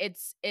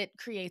it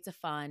creates a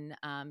fun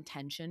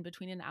tension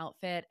between an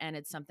outfit, and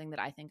it's something that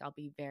I think I'll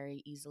be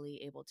very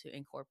easily able to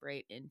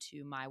incorporate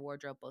into my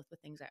wardrobe, both with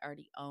things I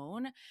already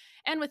own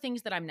and with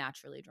things that I'm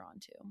naturally drawn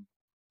to.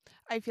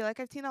 I feel like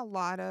I've seen a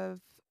lot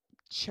of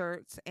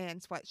shirts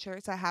and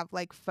sweatshirts that have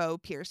like faux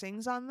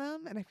piercings on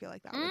them, and I feel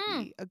like that would Mm,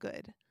 be a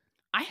good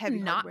I have heavy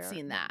not hardware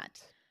seen that.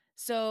 moment.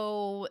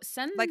 So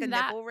Like a send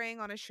that. nipple ring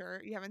on a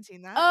shirt. You haven't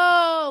seen that?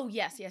 Oh,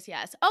 yes, yes,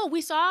 yes. Oh,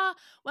 we saw,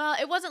 well,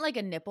 it wasn't like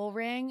a nipple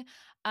ring,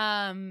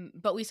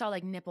 but we saw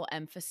like nipple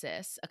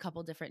emphasis a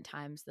couple different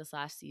times this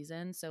last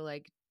season. So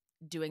like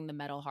doing the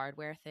metal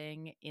hardware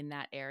thing in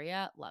that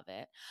area, love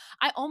it.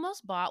 I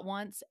almost bought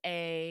once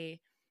a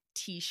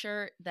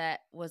t-shirt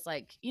that was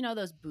like,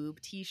 those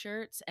boob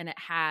t-shirts, and it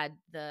had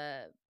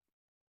the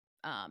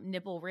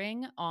nipple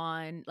ring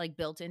on like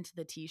built into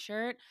the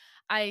t-shirt.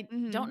 I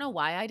don't Mhm. know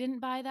why I didn't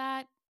buy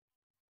that.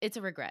 It's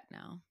a regret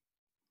now.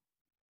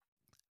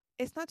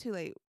 It's not too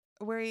late.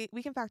 We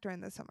can factor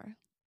in this summer.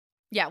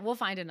 Yeah, we'll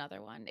find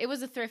another one. It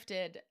was a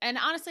thrifted. And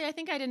honestly, I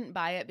think I didn't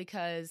buy it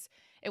because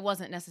it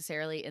wasn't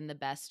necessarily in the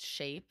best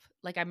shape.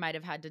 Like I might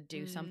have had to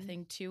do Mm.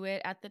 something to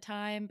it at the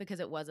time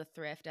because it was a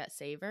thrift at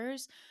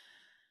Savers.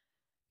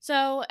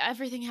 So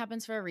everything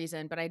happens for a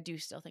reason, but I do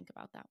still think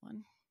about that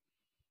one.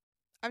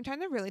 I'm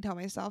trying to really tell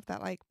myself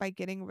that like by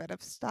getting rid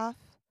of stuff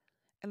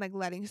and like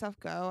letting stuff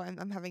go, and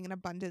I'm having an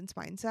abundance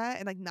mindset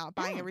and like not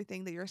buying Mm,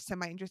 everything that you're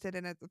semi interested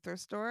in at the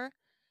thrift store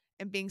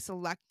and being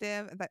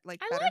selective, and that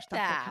like I better like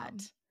stuff will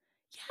come. that.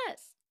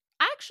 Yes.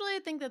 I actually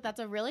think that that's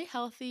a really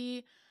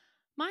healthy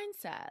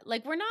mindset.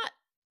 Like we're not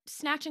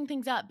snatching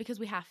things up because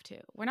we have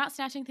to. We're not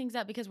snatching things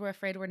up because we're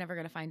afraid we're never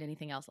going to find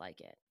anything else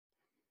like it.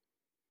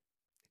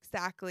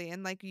 Exactly.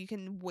 And like you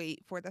can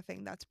wait for the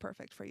thing that's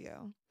perfect for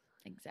you.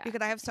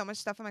 Because I have Exactly. so much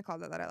stuff in my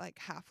closet that I like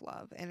half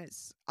love, and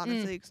it's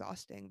Mm. honestly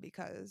exhausting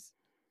because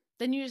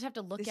Then you just have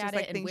to look it's at just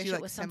it like and things you wish it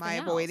like was semi something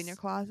avoid in your else.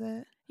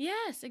 closet.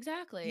 Yes,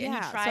 exactly. And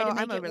you Yeah, try so to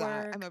I'm make it over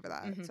that. I'm work. over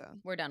that. Mhm.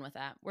 So We're done with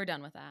that. We're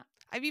done with that.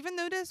 I've even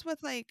noticed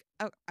with like,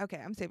 oh, okay,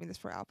 I'm saving this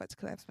for outfits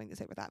because I have something to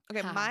say with that.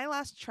 Okay, Haha. my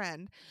last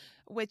trend,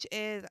 which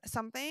is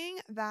something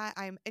that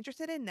I'm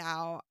interested in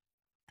now.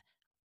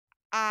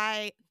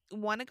 I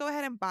want to go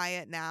ahead and buy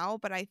it now,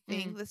 but I Mm,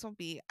 think this will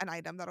be an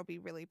item that'll be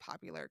really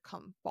popular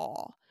come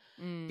fall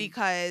mm.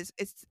 because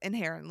it's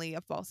inherently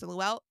a fall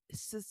silhouette.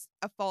 It's just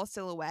a fall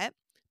silhouette,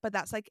 but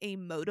that's like a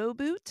moto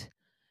boot.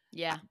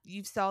 Yeah.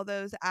 You sell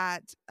those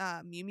at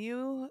Miu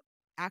Miu,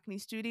 Acne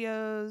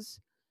Studios.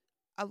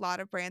 A lot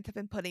of brands have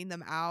been putting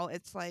them out.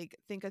 It's like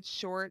think a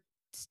short.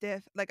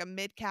 stiff, like a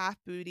mid calf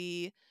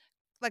booty,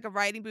 like a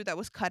riding boot that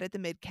was cut at the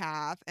mid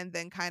calf, and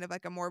then kind of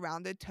like a more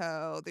rounded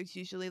toe. There's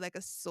usually like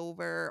a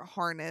silver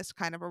harness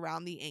kind of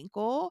around the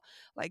ankle,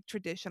 like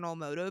traditional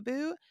moto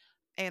boot.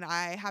 And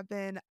I have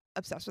been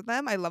obsessed with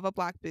them. I love a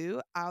black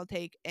boot. I'll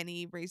take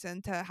any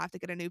reason to have to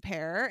get a new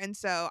pair. And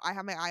so I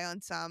have my eye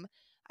on some,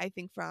 I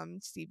think,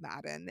 from Steve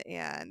Madden,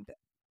 and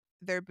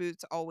their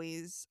boots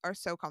always are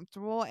so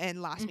comfortable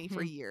and last me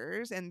for Mhm.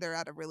 years, and they're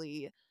at a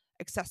really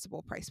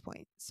accessible price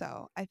point.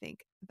 So I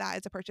think that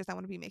is a purchase I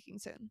want to be making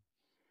soon.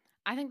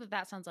 I think that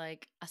that sounds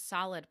like a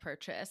solid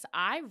purchase.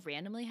 I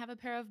randomly have a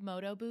pair of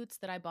moto boots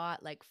that I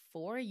bought like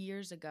 4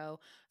 years ago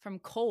from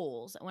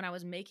Kohl's when I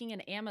was making an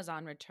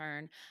Amazon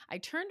return. I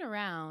turned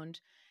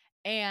around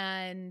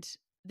and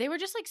they were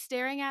just like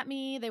staring at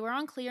me. They were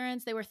on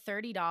clearance. They were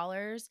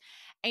 $30.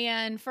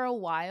 And for a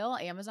while,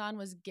 Amazon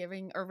was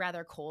giving, or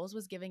rather, Kohl's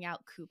was giving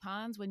out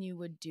coupons when you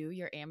would do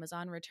your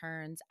Amazon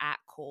returns at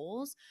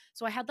Kohl's.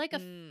 So I had like a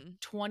Mm.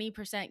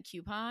 20%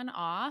 coupon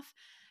off.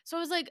 So I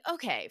was like,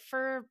 okay,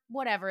 for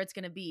whatever it's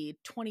going to be,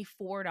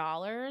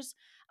 $24,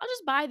 I'll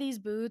just buy these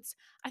boots.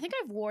 I think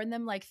I've worn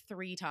them like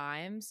 3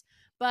 times.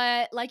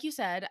 But like you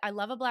said, I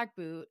love a black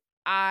boot.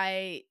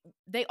 I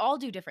They all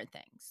do different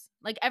things.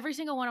 Like every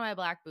single one of my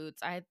black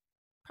boots, I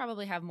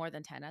probably have more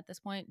than 10 at this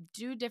point,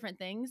 do different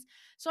things.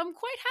 So I'm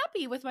quite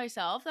happy with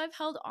myself that I've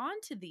held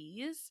on to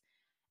these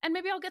and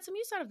maybe I'll get some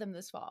use out of them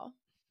this fall.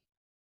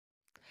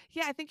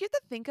 Yeah, I think you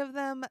have to think of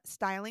them,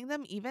 styling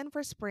them even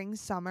for spring,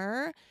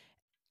 summer.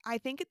 I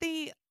think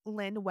they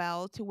lend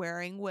well to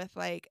wearing with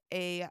like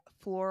a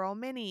floral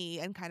mini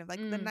and kind of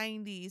like the Mm.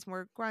 90s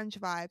more grunge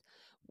vibe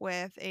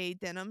with a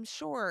denim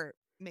short.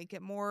 Make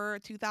it more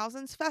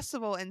 2000s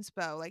festival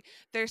inspo. Like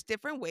there's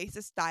different ways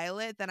to style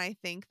it than I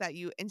think that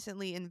you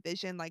instantly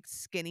envision like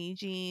skinny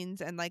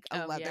jeans and like a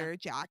Oh, yeah. leather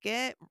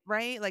jacket,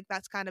 right? Like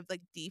that's kind of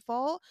like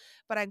default.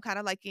 But I'm kind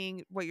of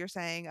liking what you're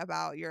saying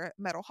about your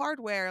metal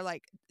hardware.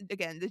 Like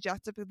again, the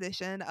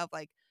juxtaposition of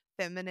like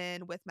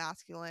feminine with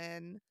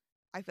masculine.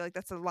 I feel like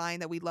that's a line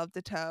that we love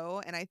to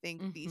toe, and I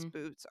think these Mhm.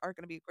 boots are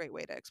gonna be a great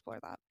way to explore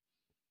that.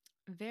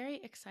 Very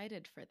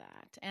excited for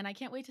that. And I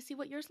can't wait to see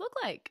what yours look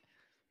like.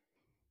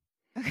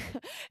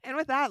 And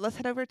with that, let's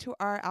head over to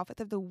our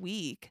outfits of the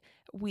week.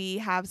 We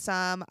have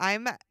some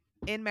I'm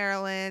in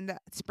Maryland,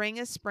 spring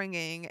is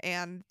springing,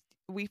 and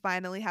we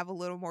finally have a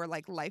little more,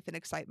 like, life and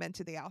excitement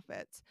to the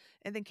outfits.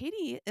 And then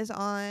Katie is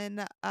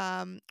on,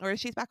 or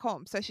she's back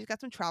home, so she's got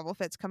some travel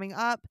fits coming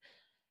up.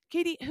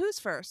 Katie, who's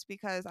first?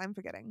 Because I'm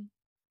forgetting.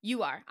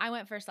 You are. I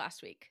went first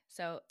last week.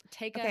 So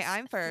take Okay, us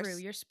I'm through first.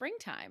 your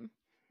springtime.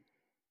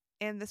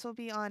 And this will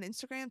be on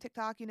Instagram,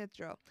 TikTok, you know the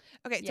drill.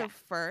 Okay, so Yeah.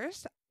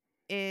 first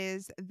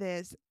is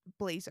this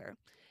blazer.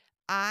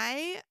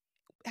 I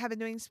have been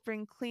doing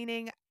spring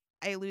cleaning.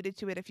 I alluded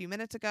to it a few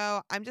minutes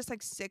ago. I'm just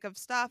like sick of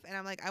stuff and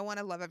I'm like, I want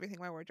to love everything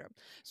in my wardrobe.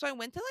 So I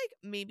went to like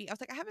maybe I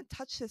was like, I haven't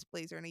touched this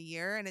blazer in a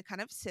year and it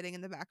kind of sitting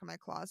in the back of my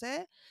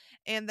closet.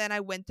 And then I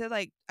went to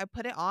like I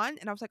put it on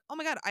and I was like, oh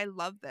my God, I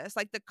love this.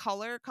 Like the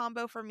color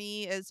combo for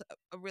me is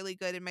really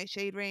good in my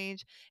shade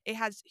range. It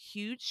has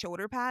huge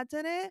shoulder pads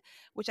in it,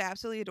 which I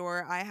absolutely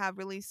adore. I have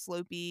really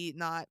slopey,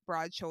 not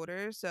broad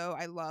shoulders. So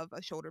I love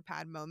a shoulder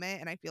pad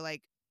moment. And I feel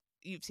like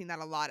you've seen that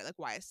a lot at like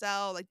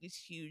YSL, like these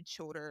huge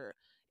shoulder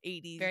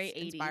Very 80s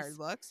inspired 80s.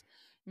 looks.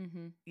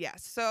 Mm-hmm.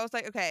 Yes. So I was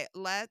like, okay,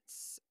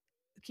 let's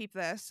keep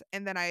this.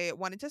 And then I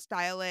wanted to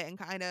style it and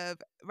kind of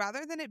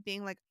rather than it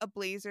being like a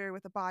blazer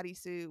with a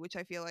bodysuit, which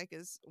I feel like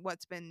is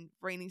what's been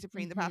reigning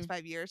supreme the Mm-hmm. past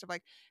 5 years of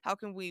like, how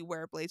can we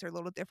wear a blazer a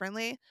little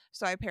differently?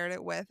 So I paired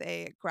it with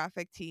a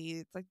graphic tee.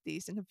 It's like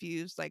Dazed and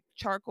Confused, like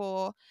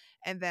charcoal.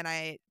 And then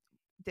I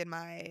did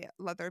my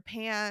leather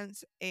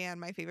pants and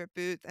my favorite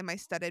boots and my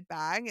studded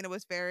bag. And it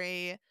was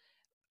very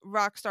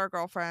rock star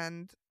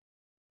girlfriend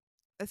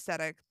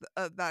aesthetic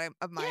of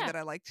mine Yeah. that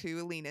I like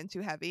to lean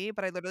into heavy,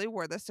 but I literally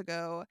wore this to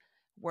go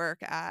work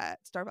at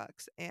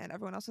Starbucks and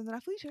everyone else was in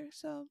athleisure.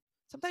 So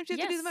sometimes you have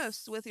to do the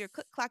most with your Yes.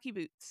 click clacky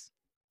boots.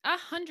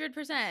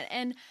 100%.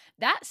 And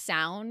that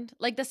sound,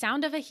 like the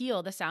sound of a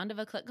heel, the sound of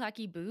a click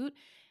clacky boot,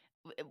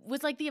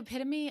 was like the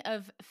epitome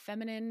of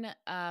feminine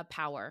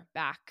power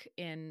back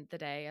in the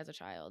day as a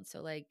child.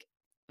 So like,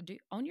 do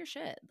own your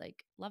shit.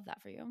 Like, love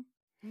that for you.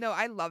 No,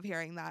 I love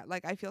hearing that.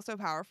 Like I feel so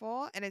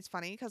powerful. And it's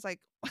funny because like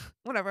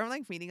whenever I'm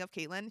like meeting up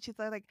Caitlin, she's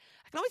like,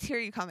 I can always hear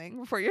you coming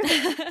before you're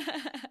there.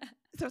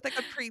 So it's like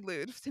a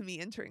prelude to me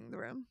entering the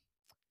room.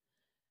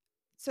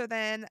 So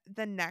then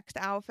the next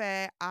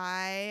outfit,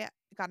 I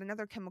got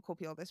another chemical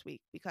peel this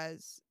week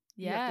because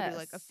you have to do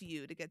like a Yes.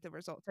 few to get the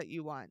results that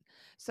you want.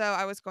 So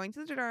I was going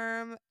to the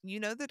derm, you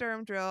know the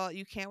derm drill,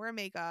 you can't wear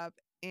makeup.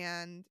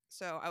 And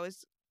so I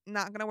was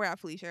not going to wear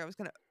athleisure. I was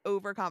going to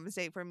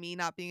overcompensate for me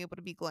not being able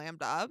to be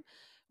glammed up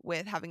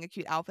with having a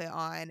cute outfit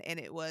on. And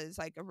it was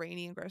like a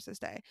rainy and gross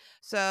day.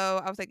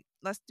 So I was like,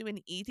 let's do an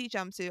easy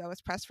jumpsuit. I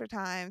was pressed for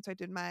time. So I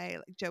did my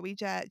like Joey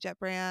Jet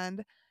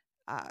brand.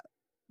 Uh,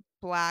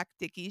 Black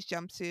Dickies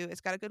jumpsuit.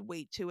 It's got a good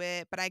weight to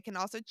it, but I can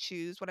also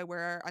choose what I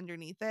wear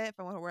underneath it. If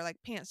I want to wear like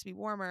pants to be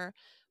warmer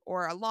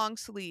or a long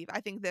sleeve.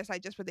 I think this I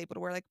just was able to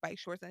wear like bike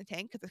shorts and a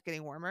tank because it's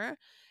getting warmer.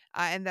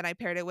 And then I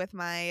paired it with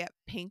my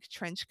pink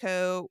trench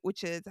coat,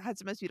 which is has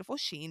the most beautiful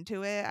sheen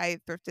to it. I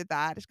thrifted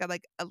that. It's got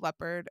like a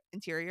leopard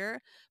interior,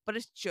 but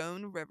it's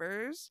Joan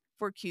Rivers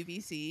for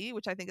QVC,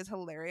 which I think is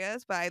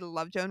hilarious. But I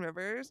love Joan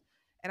Rivers,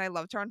 and I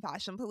loved her on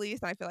Fashion Police,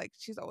 and I feel like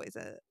she's always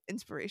an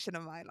inspiration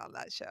of mine on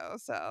that show.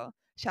 So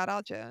shout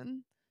out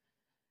Joan.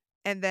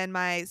 And then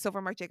my silver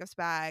Marc Jacobs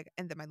bag,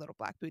 and then my little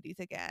black booties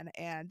again.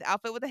 And the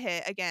outfit with a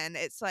hit again.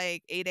 It's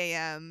like 8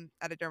 a.m.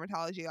 at a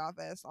dermatology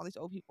office. All these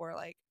old people are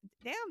like,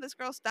 "Damn, this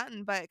girl's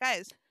stunting." But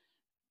guys,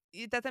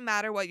 it doesn't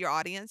matter what your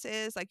audience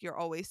is. Like you're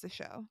always the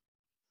show.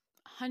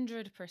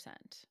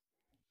 100%.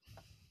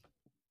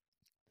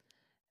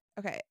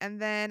 Okay, and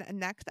then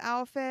next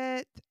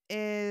outfit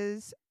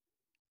is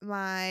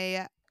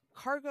my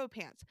cargo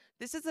pants.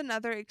 This is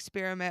another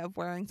experiment of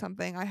wearing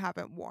something I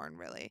haven't worn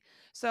really.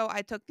 So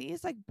I took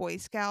these like Boy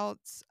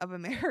Scouts of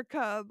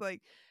America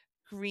like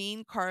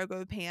green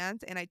cargo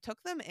pants, and I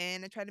took them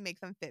in and tried to make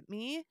them fit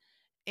me,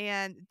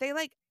 and they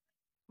like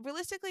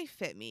realistically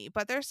fit me,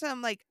 but there's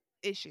some like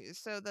issues.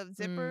 So the Mm,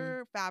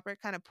 zipper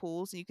fabric kind of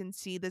pulls and you can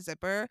see the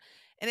zipper,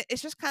 and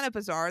it's just kind of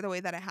bizarre the way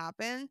that it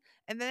happened.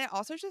 And then it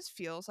also just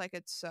feels like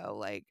it's so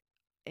like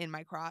in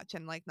my crotch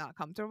and like not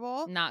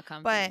comfortable. not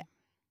But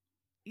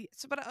comfy.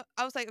 but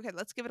I was like, okay,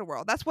 let's give it a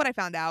whirl. That's what I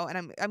found out,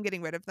 and I'm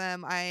getting rid of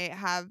them. I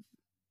have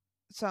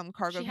some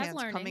cargo She has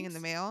pants coming in the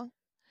learnings. mail,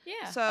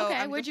 Yeah. so Okay.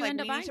 I'm Where'd just you like,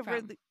 end up we need buying to from?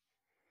 really.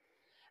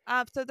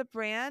 So the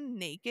brand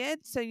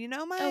Naked. So you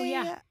know Oh,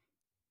 yeah.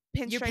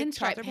 my Your pinstripe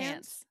pinstripe trouser pants.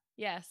 pants.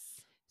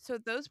 Yes. So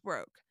those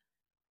broke,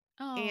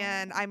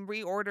 and Oh, I'm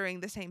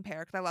reordering the same pair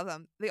because I love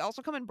them. They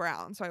also come in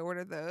brown, so I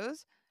ordered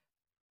those.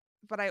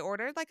 But I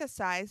ordered like a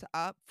size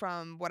up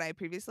from what I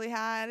previously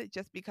had,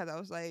 just because I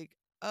was like,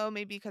 oh,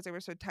 maybe because they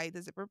were so tight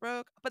the zipper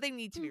broke. But they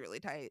need to be mm, really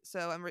tight,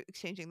 so I'm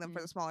exchanging them for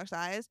the mm. smaller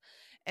size.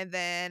 And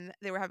then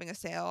they were having a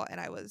sale, and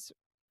I was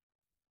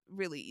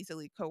really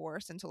easily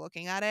coerced into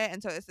looking at it.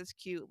 And so it's this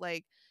cute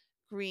like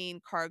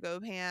green cargo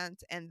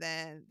pants, and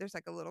then there's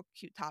like a little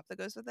cute top that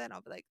goes with it. And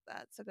I'll be like,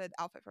 that's a good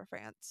outfit for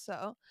France.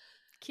 So,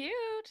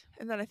 Cute.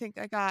 and then I think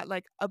I got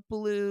like a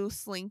blue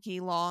slinky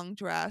long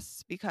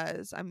dress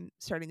because I'm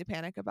starting to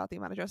panic about the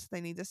amount of dresses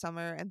they need this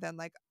summer, and then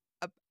like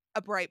a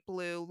a bright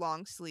blue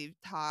long sleeve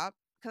top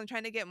because I'm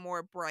trying to get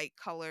more bright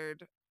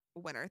colored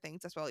winter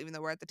things as well. Even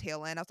though we're at the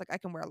tail end, I was like, I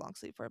can wear a long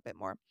sleeve for a bit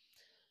more.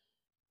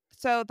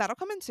 So that'll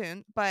come in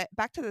soon. But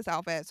back to this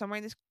outfit. So I'm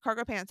wearing these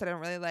cargo pants that I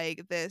don't really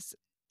like. This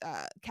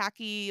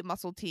khaki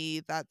muscle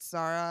tee that's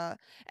Zara,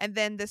 and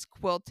then this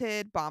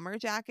quilted bomber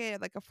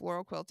jacket, like a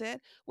floral quilted,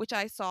 which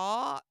I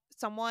saw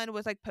someone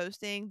was like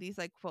posting these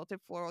like quilted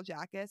floral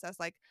jackets as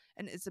like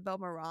an Isabel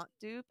Marant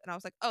dupe, and I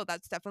was like, oh,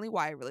 that's definitely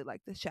why I really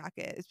like this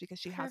jacket, is because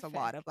she has a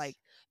lot of like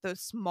Perfect.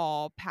 those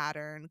small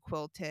pattern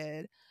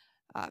quilted.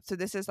 So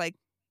this is like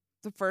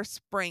the first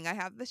spring I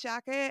have this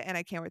jacket, and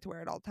I can't wait to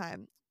wear it all the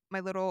time.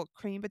 My little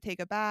cream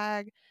Bottega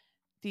bag,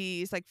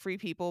 these like Free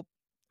People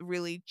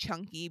really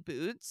chunky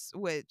boots,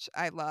 which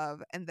I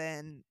love, and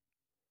then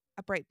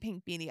a bright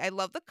pink beanie. I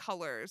love the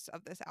colors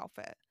of this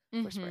outfit for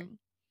Mm-hmm. spring.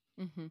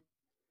 Mm-hmm.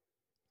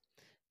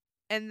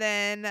 And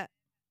then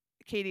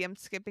Katie, I'm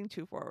skipping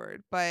too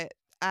forward, but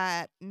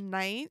at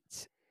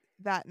night,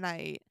 that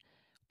night,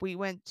 we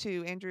went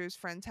to Andrew's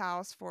friend's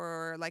house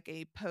for like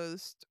a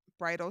post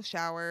bridal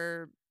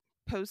shower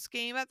post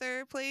game at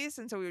their place,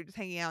 and so we were just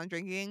hanging out and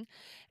drinking.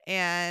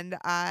 And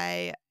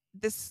I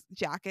this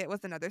jacket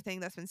was another thing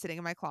that's been sitting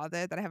in my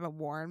closet that I haven't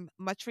worn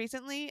much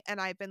recently, and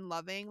I've been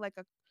loving like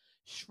a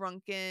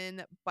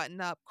shrunken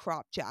button up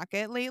crop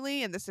jacket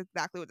lately, and this is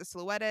exactly what the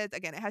silhouette is.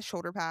 Again, it has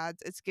shoulder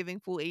pads. It's giving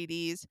full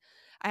 80s.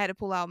 I had to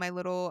pull out my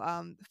little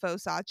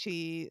faux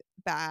Sachi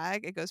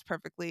bag. It goes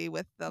perfectly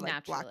with the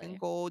like black and Naturally.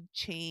 gold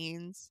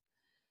chains,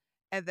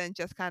 and then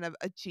just kind of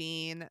a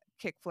jean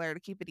kick flare to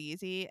keep it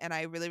easy. And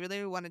I really,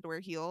 really wanted to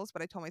wear heels,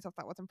 but I told myself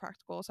that wasn't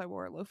practical, so I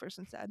wore loafers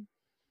instead.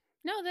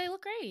 No, they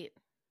look great.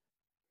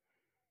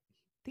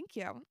 Thank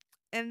you.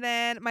 And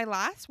then my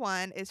last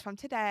one is from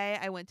today.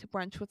 I went to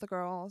brunch with the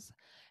girls,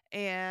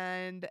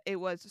 and it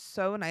was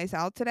so nice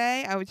out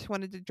today. I just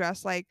wanted to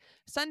dress like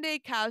Sunday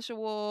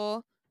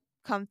casual,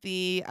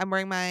 comfy. I'm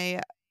wearing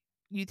my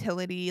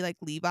utility like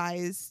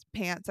Levi's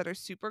pants that are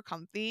super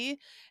comfy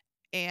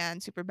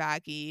and super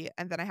baggy.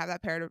 And then I have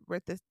that paired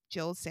with this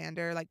Jill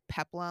Sander like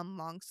peplum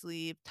long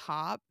sleeve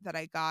top that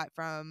I got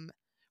from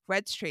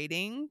Red's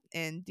Trading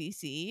in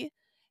DC.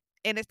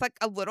 And it's like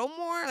a little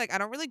more like, I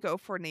don't really go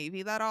for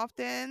navy that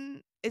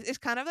often. It's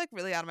kind of like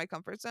really out of my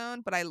comfort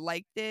zone, but I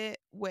liked it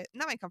with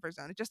not my comfort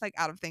zone. It's just like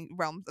out of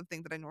realms of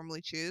things that I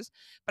normally choose.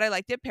 But I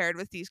liked it paired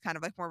with these kind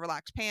of like more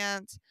relaxed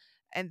pants,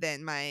 and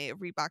then my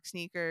Reebok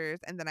sneakers.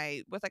 And then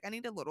I was like, I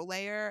need a little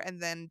layer. And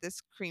then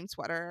this cream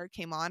sweater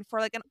came on for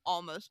like an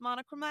almost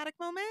monochromatic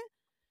moment,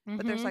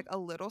 but there's Mm-hmm. like a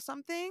little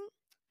something.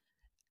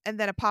 And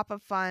then a pop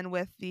of fun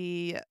with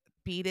the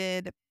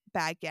beaded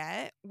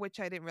baguette, which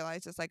I didn't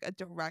realize is like a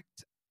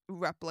direct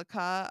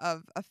replica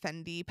of a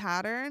Fendi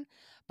pattern.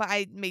 But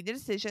I made the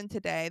decision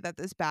today that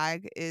this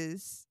bag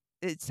is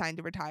it's time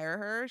to retire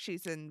her.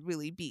 She's in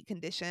really beat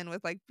condition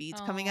with like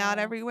beads coming out Oh,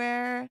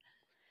 everywhere.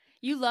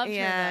 you loved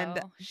her And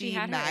though. She the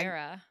had her mag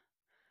era.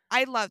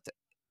 I loved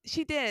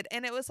she did,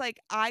 and it was like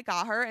I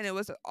got her and it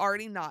was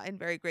already not in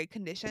very great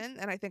condition,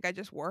 and I think I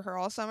just wore her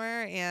all summer,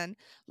 and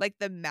like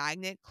the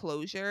magnet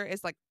closure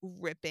is like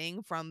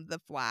ripping from the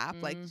flap.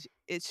 Like Mm,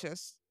 it's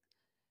just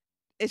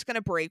it's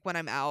gonna break when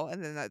I'm out,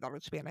 and then that'll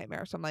just be a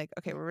nightmare. So I'm like,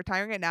 okay, we're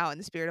retiring it now in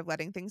the spirit of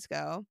letting things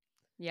go.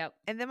 yep.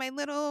 And then my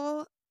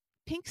little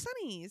pink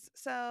sunnies.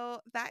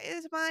 So that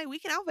is my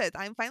weekend outfit.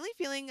 I'm finally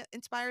feeling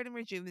inspired and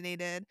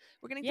rejuvenated.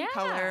 We're getting some Yeah.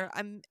 color.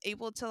 I'm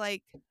able to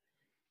like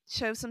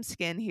show some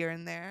skin here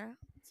and there.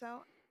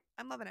 So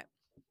I'm loving it.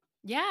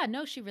 Yeah,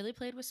 no, she really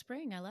played with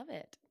spring. I love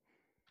it.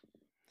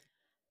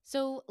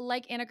 So,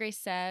 like Anna Grace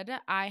said,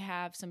 I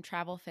have some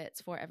travel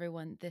fits for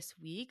everyone this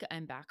week.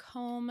 I'm back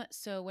home.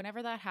 So,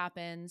 whenever that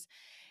happens,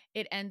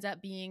 it ends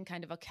up being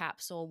kind of a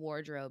capsule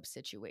wardrobe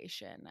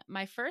situation.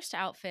 My first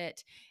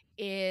outfit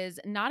is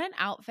not an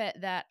outfit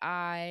that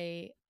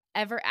I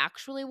ever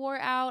actually wore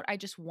out. I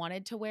just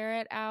wanted to wear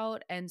it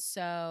out. And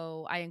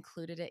so I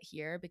included it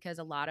here because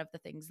a lot of the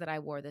things that I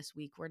wore this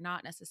week were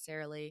not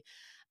necessarily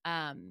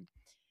um,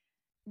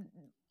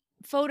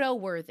 photo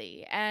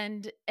worthy,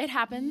 and it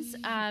happens.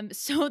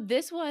 So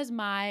this was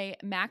my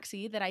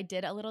maxi that I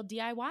did a little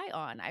DIY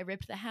on. I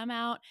ripped the hem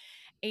out,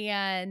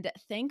 and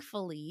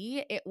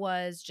thankfully it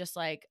was just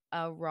like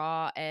a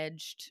raw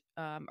edged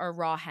or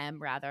raw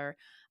hem rather,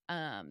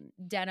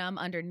 denim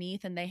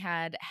underneath, and they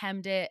had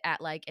hemmed it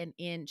at like an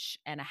inch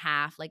and a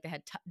half, like they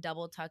had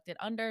double tucked it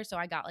under, so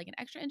I got like an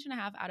extra inch and a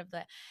half out of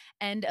the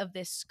end of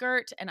this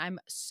skirt, and I'm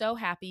so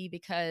happy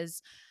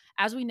because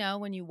as we know,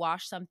 when you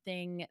wash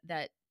something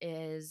that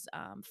is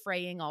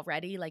fraying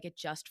already, like it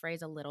just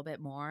frays a little bit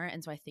more.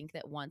 And so I think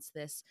that once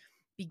this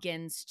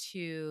begins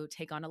to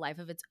take on a life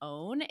of its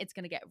own, it's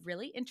going to get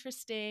really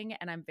interesting.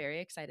 And I'm very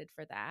excited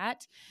for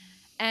that.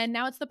 And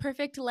now it's the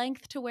perfect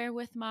length to wear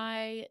with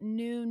my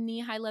new knee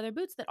high leather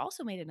boots that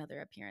also made another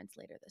appearance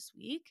later this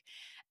week.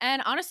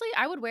 And honestly,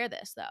 I would wear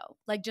this though.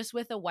 Like just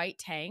with a white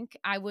tank,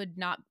 I would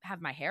not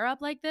have my hair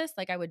up like this.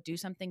 Like I would do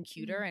something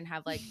cuter and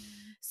have like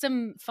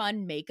some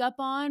fun makeup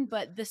on,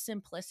 but the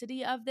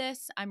simplicity of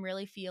this, I'm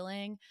really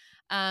feeling.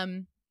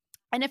 Um,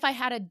 and if I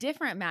had a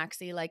different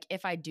maxi, like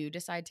if I do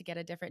decide to get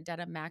a different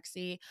denim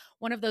maxi,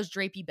 one of those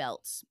drapey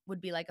belts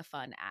would be like a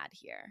fun add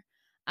here.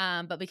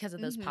 But because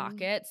of those Mm-hmm.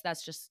 pockets,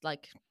 that's just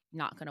like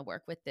not going to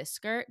work with this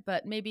skirt.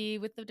 But maybe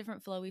with the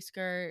different flowy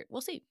skirt,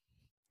 we'll see.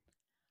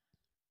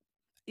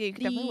 Yeah, you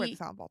could definitely wear The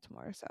this out in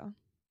Baltimore. So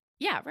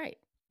Yeah, right.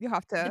 you'll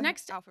have The to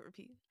next, outfit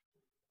repeat.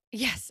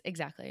 yes,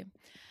 exactly.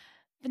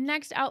 The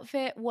next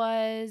outfit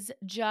was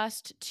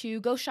just to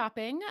go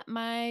shopping.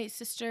 My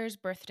sister's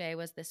birthday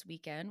was this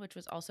weekend, which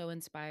was also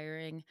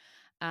inspiring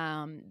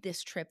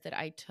this trip that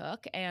I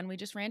took. And we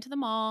just ran to the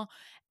mall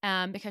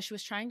because she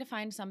was trying to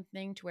find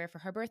something to wear for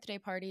her birthday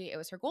party. It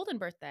was her golden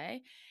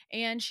birthday,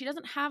 and she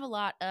doesn't have a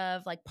lot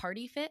of like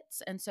party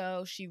fits. And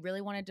so she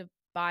really wanted to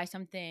buy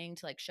something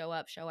to like show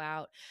up, show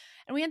out.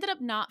 And we ended up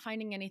not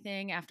finding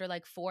anything after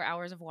like 4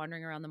 hours of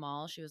wandering around the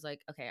mall. She was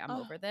like, okay, I'm Oh.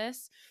 over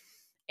this.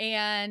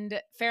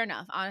 And fair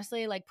enough.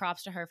 Honestly, like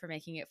props to her for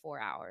making it 4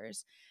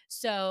 hours.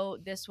 So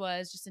this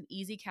was just an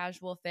easy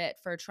casual fit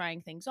for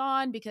trying things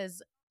on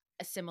because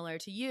similar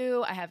to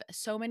you, I have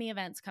so many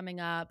events coming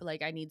up.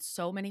 Like I need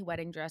so many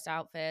wedding dress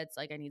outfits.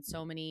 Like I need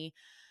so many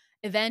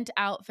event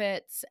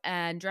outfits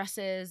and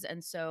dresses.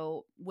 And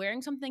so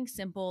wearing something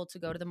simple to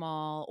go to the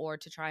mall or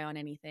to try on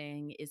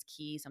anything is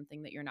key.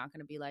 Something that you're not going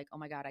to be like, oh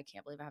my God, I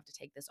can't believe I have to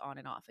take this on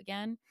and off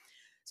again.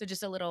 So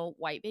just a little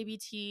white baby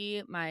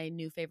tee, my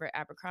new favorite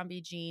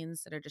Abercrombie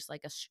jeans that are just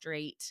like a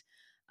straight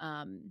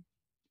um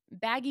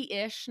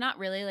baggy-ish, not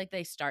really, like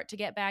they start to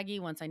get baggy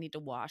once I need to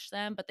wash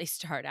them, but they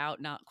start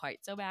out not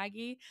quite so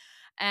baggy.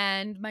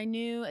 And my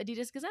new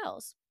Adidas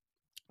Gazelles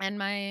and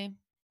my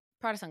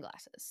Prada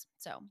sunglasses.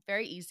 So,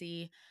 very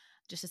easy,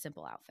 just a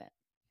simple outfit.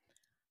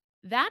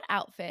 That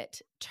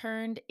outfit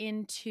turned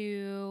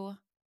into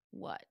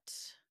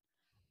what?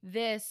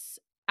 This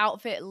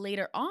outfit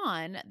later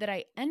on that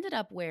I ended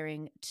up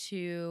wearing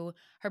to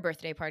her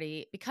birthday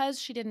party because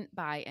she didn't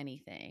buy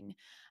anything.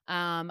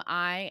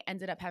 I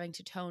ended up having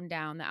to tone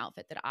down the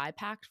outfit that I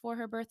packed for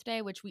her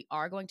birthday, which we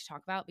are going to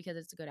talk about because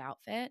it's a good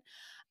outfit.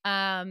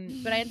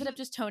 But I ended up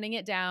just toning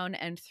it down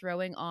and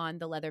throwing on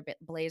the leather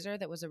blazer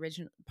that was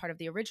original part of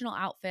the original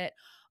outfit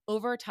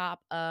over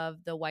top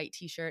of the white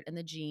t-shirt and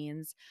the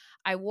jeans.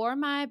 I wore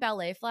my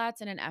ballet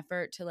flats in an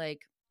effort to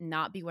like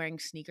not be wearing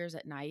sneakers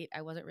at night.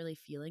 I wasn't really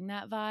feeling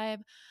that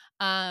vibe.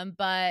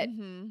 But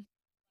Mm-hmm.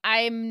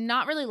 I'm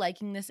not really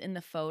liking this in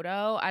the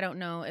photo. I don't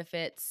know if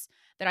it's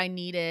that I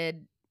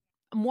needed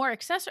more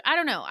accessory. I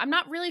don't know. I'm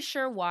not really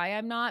sure why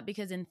I'm not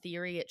because in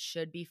theory it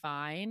should be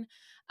fine.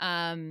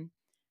 Um,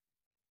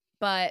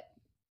 but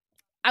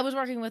I was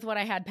working with what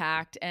I had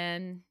packed,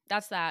 and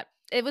that's that.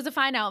 It was a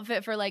fine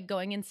outfit for like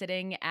going and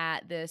sitting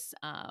at this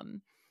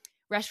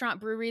restaurant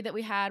brewery that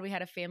we had. We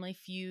had a Family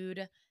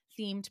Feud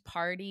themed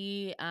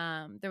party.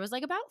 There was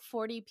like about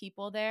 40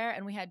 people there,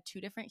 and we had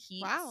two different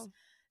heats. Wow.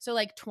 So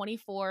like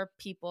 24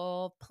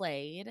 people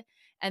played,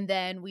 and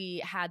then we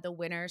had the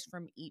winners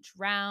from each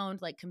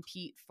round like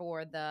compete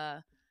for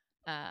the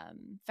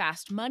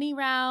fast money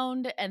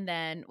round, and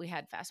then we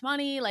had fast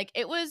money. Like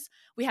it was,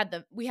 we had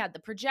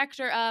the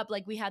projector up,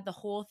 like we had the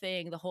whole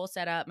thing, the whole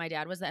setup. My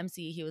dad was the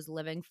MC. He was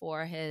living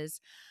for his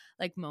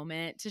like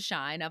moment to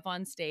shine up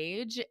on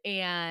stage,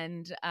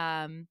 and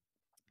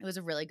it was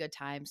a really good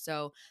time.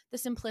 So the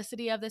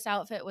simplicity of this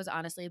outfit was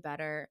honestly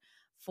better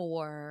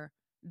for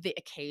the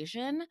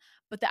occasion,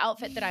 but the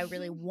outfit that I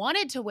really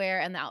wanted to wear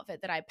and the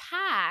outfit that I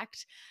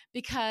packed,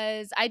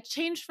 because I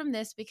changed from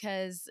this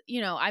because,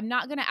 I'm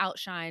not going to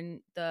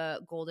outshine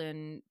the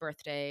golden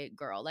birthday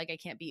girl. Like I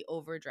can't be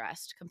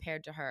overdressed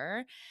compared to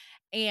her.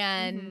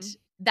 And Mhm.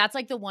 that's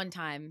like the one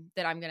time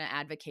that I'm going to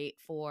advocate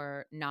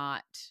for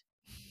not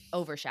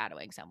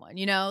overshadowing someone.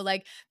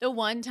 Like the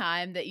one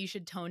time that you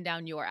should tone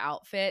down your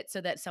outfit so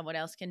that someone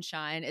else can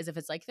shine is if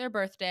it's like their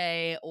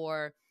birthday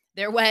or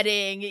their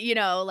wedding,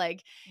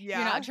 like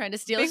you're not Yeah. trying to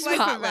steal a Big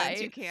life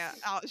events, you spotlight. can't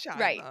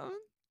outshine Right. them.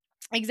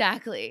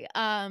 Exactly.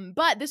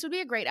 But this would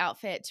be a great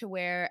outfit to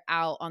wear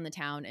out on the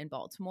town in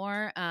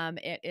Baltimore.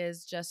 It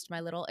is just my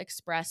little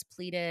express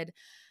pleated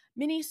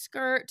mini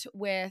skirt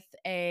with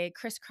a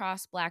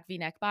crisscross black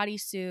v-neck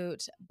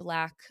bodysuit,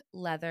 black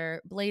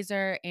leather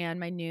blazer, and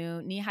my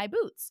new knee-high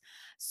boots.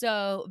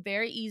 So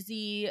very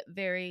easy,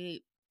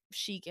 very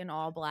chic in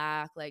all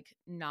black, like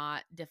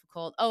not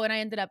difficult. Oh, and I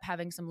ended up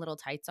having some little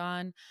tights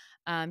on,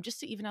 just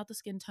to even out the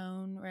skin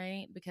tone,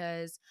 right?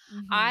 Because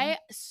Mhm. I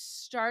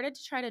started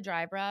to try to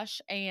dry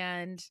brush,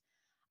 and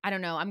I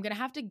don't know. I'm going to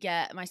have to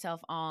get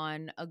myself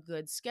on a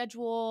good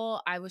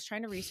schedule. I was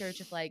trying to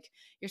research if like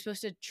you're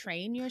supposed to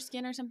train your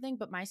skin or something,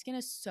 but my skin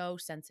is so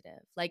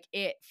sensitive. Like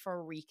it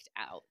freaked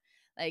out.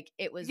 Like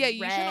it was Yeah,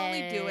 you should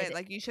only do it red,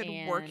 like, you should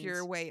work and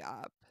your way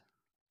up.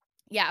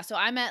 yeah, so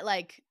I'm at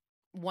like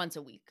once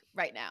a week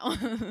right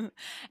now.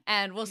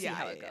 And we'll see Yeah,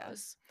 how yeah, it yeah.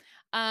 goes.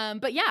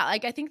 But yeah,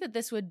 like I think that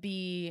this would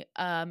be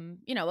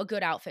a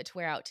good outfit to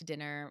wear out to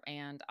dinner,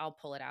 and I'll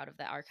pull it out of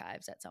the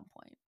archives at some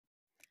point.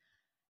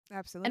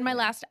 And my Absolutely.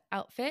 last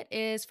outfit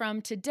is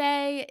from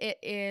today. It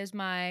is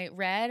my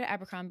red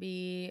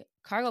Abercrombie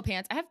cargo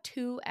pants. I have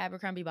two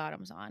Abercrombie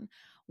bottoms on,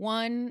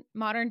 one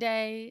modern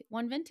day,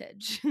 one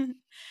vintage,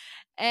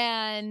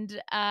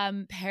 and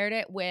paired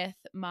it with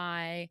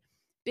my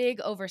big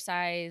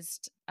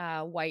oversized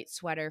white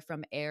sweater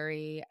from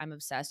Aerie. I'm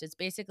obsessed. It's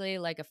basically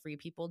like a Free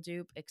People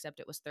dupe, except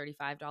it was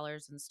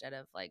 $35 instead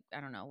of like, I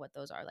don't know what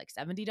those are, like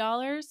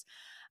 $70.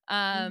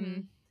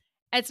 Um, Mhm.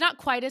 it's not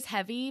quite as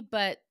heavy,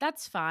 but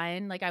that's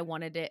fine. Like I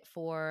wanted it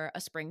for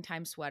a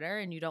springtime sweater,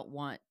 and you don't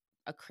want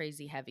a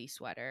crazy heavy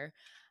sweater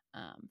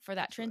for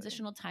that Absolutely.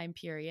 transitional time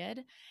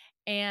period.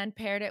 And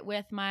paired it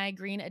with my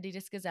green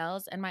Adidas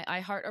Gazelles and my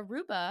I Heart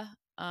Aruba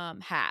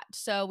hat.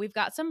 So we've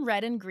got some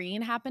red and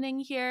green happening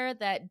here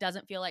that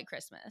doesn't feel like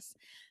Christmas.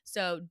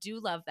 So do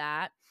love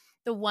that.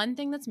 The one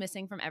thing that's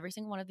missing from every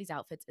single one of these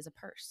outfits is a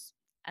purse.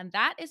 And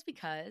that is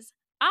because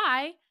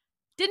I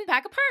didn't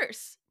pack a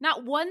purse.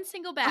 Not one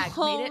single bag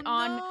made Oh, it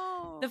on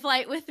the no.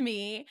 flight with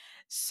me.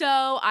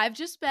 So I've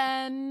just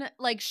been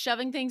like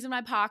shoving things in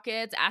my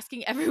pockets,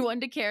 asking everyone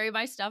to carry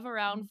my stuff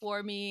around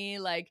for me.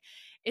 Like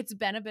it's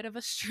been a bit of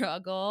a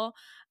struggle.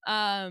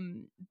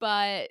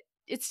 But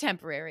it's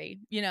temporary,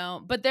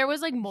 But there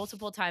was like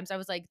multiple times I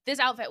was like, this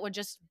outfit would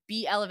just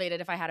be elevated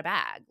if I had a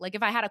bag. Like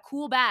if I had a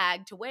cool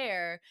bag to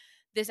wear,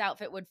 this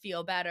outfit would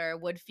feel better,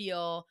 would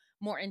feel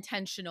more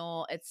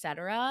intentional,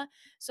 etc.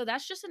 So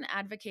that's just an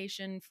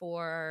advocation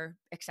for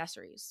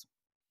accessories.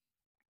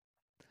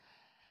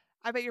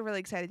 I bet you're really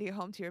excited to get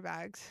home to your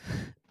bags.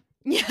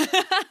 Yeah.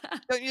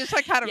 Don't you just,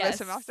 like, kinda miss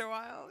them after Yes. a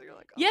while? You're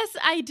like, "Oh." Yes,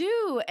 I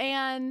do.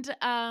 And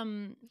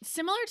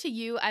similar to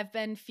you, I've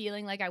been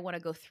feeling like I want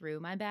to go through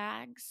my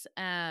bags.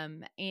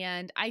 And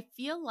I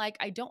feel like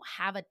I don't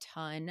have a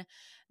ton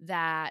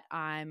that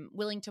I'm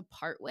willing to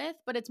part with,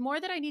 but it's more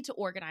that I need to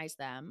organize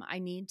them. I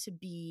need to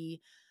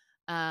be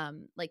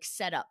like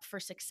set up for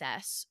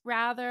success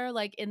rather,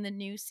 like in the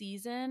new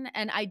season,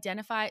 and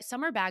identify.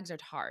 Summer bags are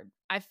hard.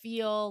 I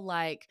feel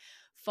like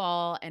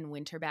fall and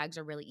winter bags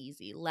are really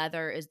easy.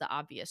 Leather is the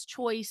obvious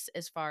choice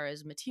as far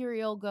as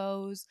material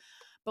goes,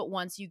 but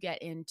once you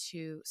get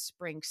into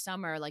spring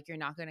summer, like you're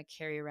not going to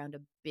carry around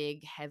a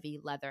big heavy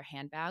leather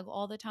handbag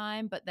all the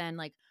time. But then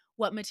like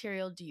what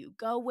material do you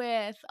go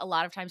with? A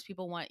lot of times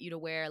people want you to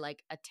wear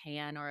like a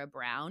tan or a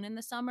brown in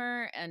the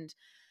summer, and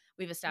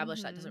we've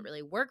established that doesn't Mhm.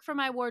 really work for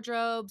my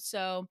wardrobe.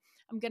 So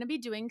I'm going to be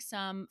doing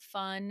some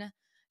fun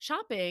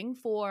shopping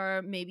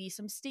for maybe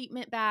some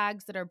statement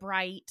bags that are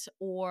bright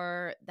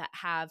or that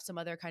have some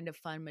other kind of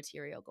fun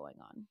material going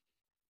on.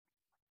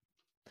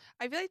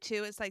 I feel like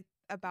too, it's like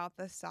about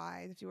the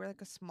size. If you wear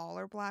like a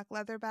smaller black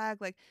leather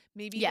bag, like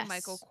maybe your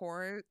Michael Yes.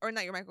 Kors or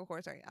not your Michael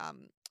Kors, sorry,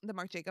 the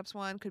Marc Jacobs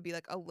one could be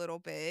like a little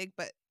big,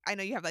 but I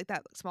know you have like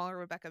that smaller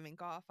Rebecca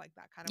Minkoff, like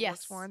that kind of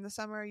works more Yes. in the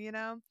summer, you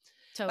know?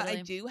 But I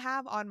Totally. do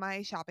have on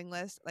my shopping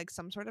list like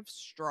some sort of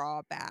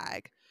straw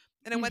bag.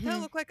 And I want that to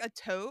Mhm. look like a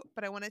tote,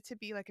 but I want it to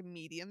be like a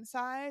medium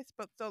size,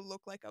 but still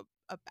look like a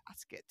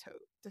basket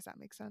tote. Does that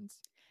make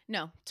sense?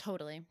 No,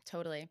 totally,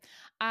 totally.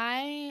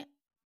 I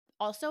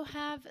also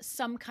have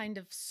some kind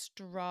of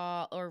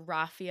straw or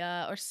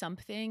raffia or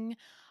something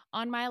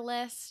on my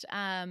list.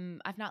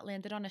 I've not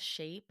landed on a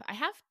shape. I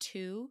have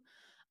two.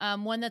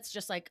 One that's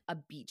just like a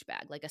beach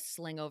bag, like a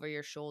sling over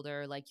your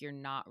shoulder, like you're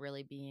not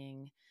really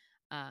being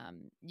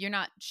you're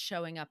not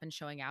showing up and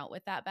showing out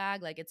with that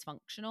bag, like it's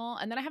functional.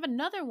 And then I have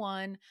another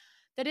one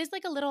that is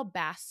like a little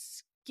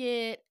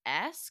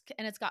basket-esque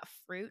and it's got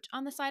fruit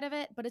on the side of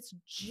it, but it's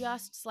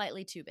just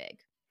slightly too big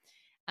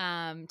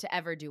to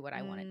ever do what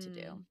I want it to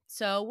do. Mm.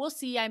 So we'll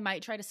see. I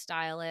might try to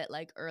style it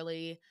like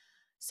early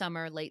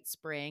summer, late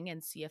spring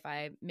and see if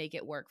I make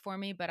it work for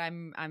me, but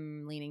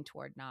I'm leaning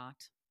toward not.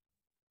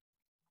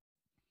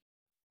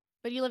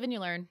 But you live and you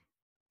learn.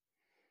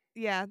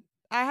 Yeah.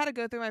 I had to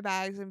go through my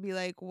bags and be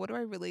like, what do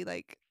I really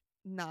like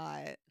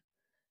not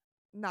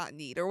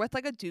need, or what's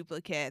like a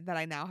duplicate that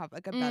I now have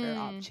like a better Mm.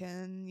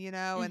 option, you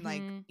know? And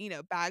like, Mhm. you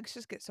know, bags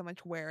just get so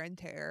much wear and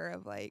tear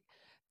of like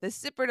the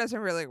zipper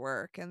doesn't really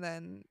work, and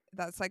then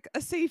that's like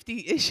a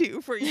safety issue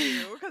for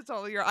you because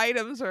all your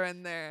items are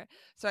in there.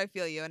 So I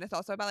feel you. And it's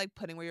also about like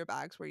putting away your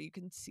bags where you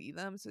can see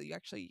them so you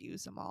actually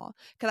use them all.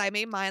 Because I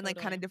made mine like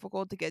kind of Totally.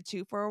 difficult to get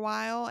to for a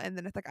while, and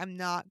then it's like I'm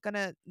not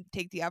gonna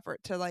take the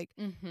effort to like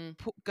Mhm.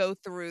 go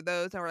through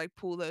those or like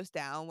pull those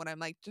down when I'm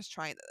like just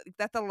trying to, like,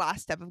 that's the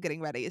last step of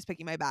getting ready is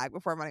picking my bag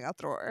before I'm running out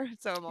the door.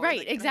 So I'm always Right,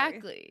 like in a hurry.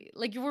 exactly.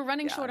 Like we're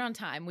running Yeah. short on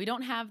time. We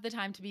don't have the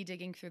time to be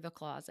digging through the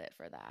closet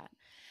for that.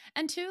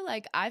 And two,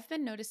 like I've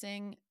been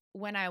noticing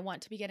when I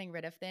want to be getting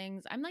rid of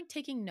things, I'm like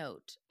taking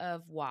note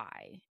of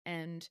why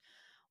and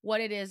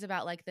what it is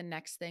about like the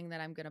next thing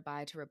that I'm going to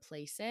buy to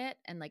replace it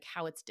and like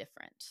how it's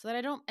different so that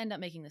I don't end up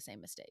making the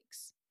same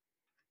mistakes.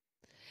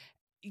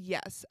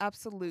 Yes,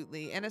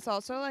 absolutely. And it's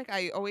also like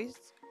I always,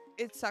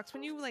 it sucks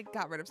when you like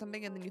got rid of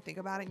something and then you think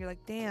about it and you're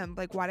like, damn,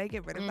 like why did I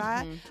get rid of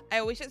that? Mhm. I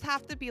always just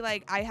have to be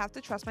like, I have to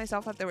trust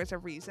myself that there was a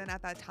reason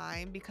at that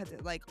time because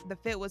it like the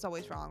fit was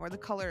always wrong or the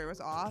color was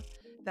off.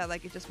 That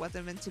like it just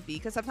wasn't meant to be.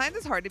 Because sometimes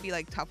it's hard to be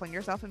like tough on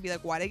yourself and be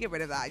like, why did I get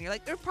rid of that? And you're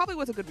like, there probably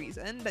was a good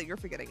reason that you're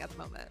forgetting at the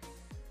moment.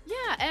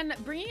 Yeah, and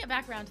bringing it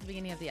back around to the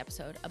beginning of the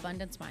episode,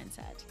 abundance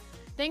mindset.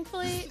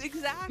 Thankfully,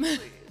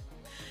 Exactly.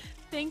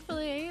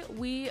 thankfully,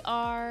 we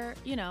are,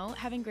 you know,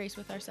 having grace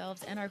with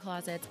ourselves and our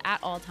closets at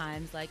all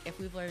times. Like, if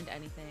we've learned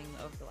anything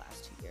over the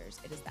last 2 years,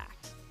 it is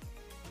that.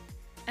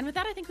 And with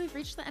that, I think we've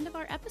reached the end of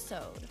our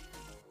episode.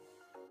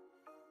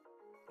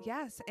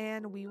 Yes,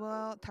 and we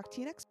will talk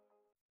to you next.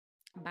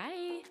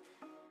 Bye.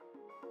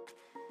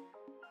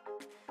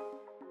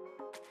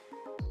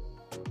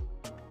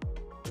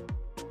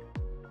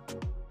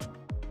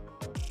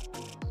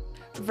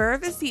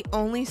 Verve is the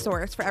only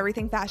source for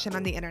everything fashion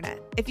on the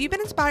internet. If you've been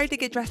inspired to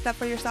get dressed up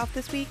for yourself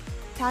this week,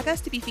 tag us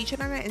to be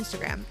featured on our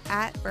Instagram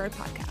at Verve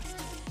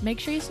Podcast. Make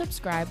sure you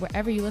subscribe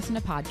wherever you listen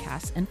to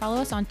podcasts and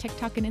follow us on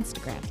TikTok and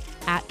Instagram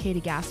at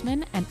Katie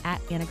Gassman and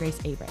at Anna Grace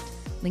Averett.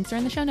 Links are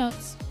in the show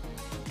notes.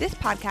 This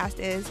podcast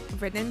is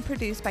written and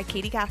produced by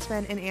Katie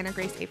Gassman and Anna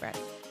Grace Averett.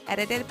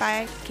 Edited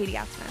by Katie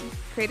Gassman.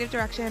 Creative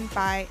direction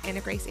by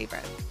Anna Grace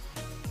Averett.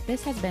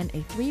 This has been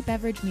a 3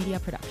 Beverage Media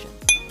production.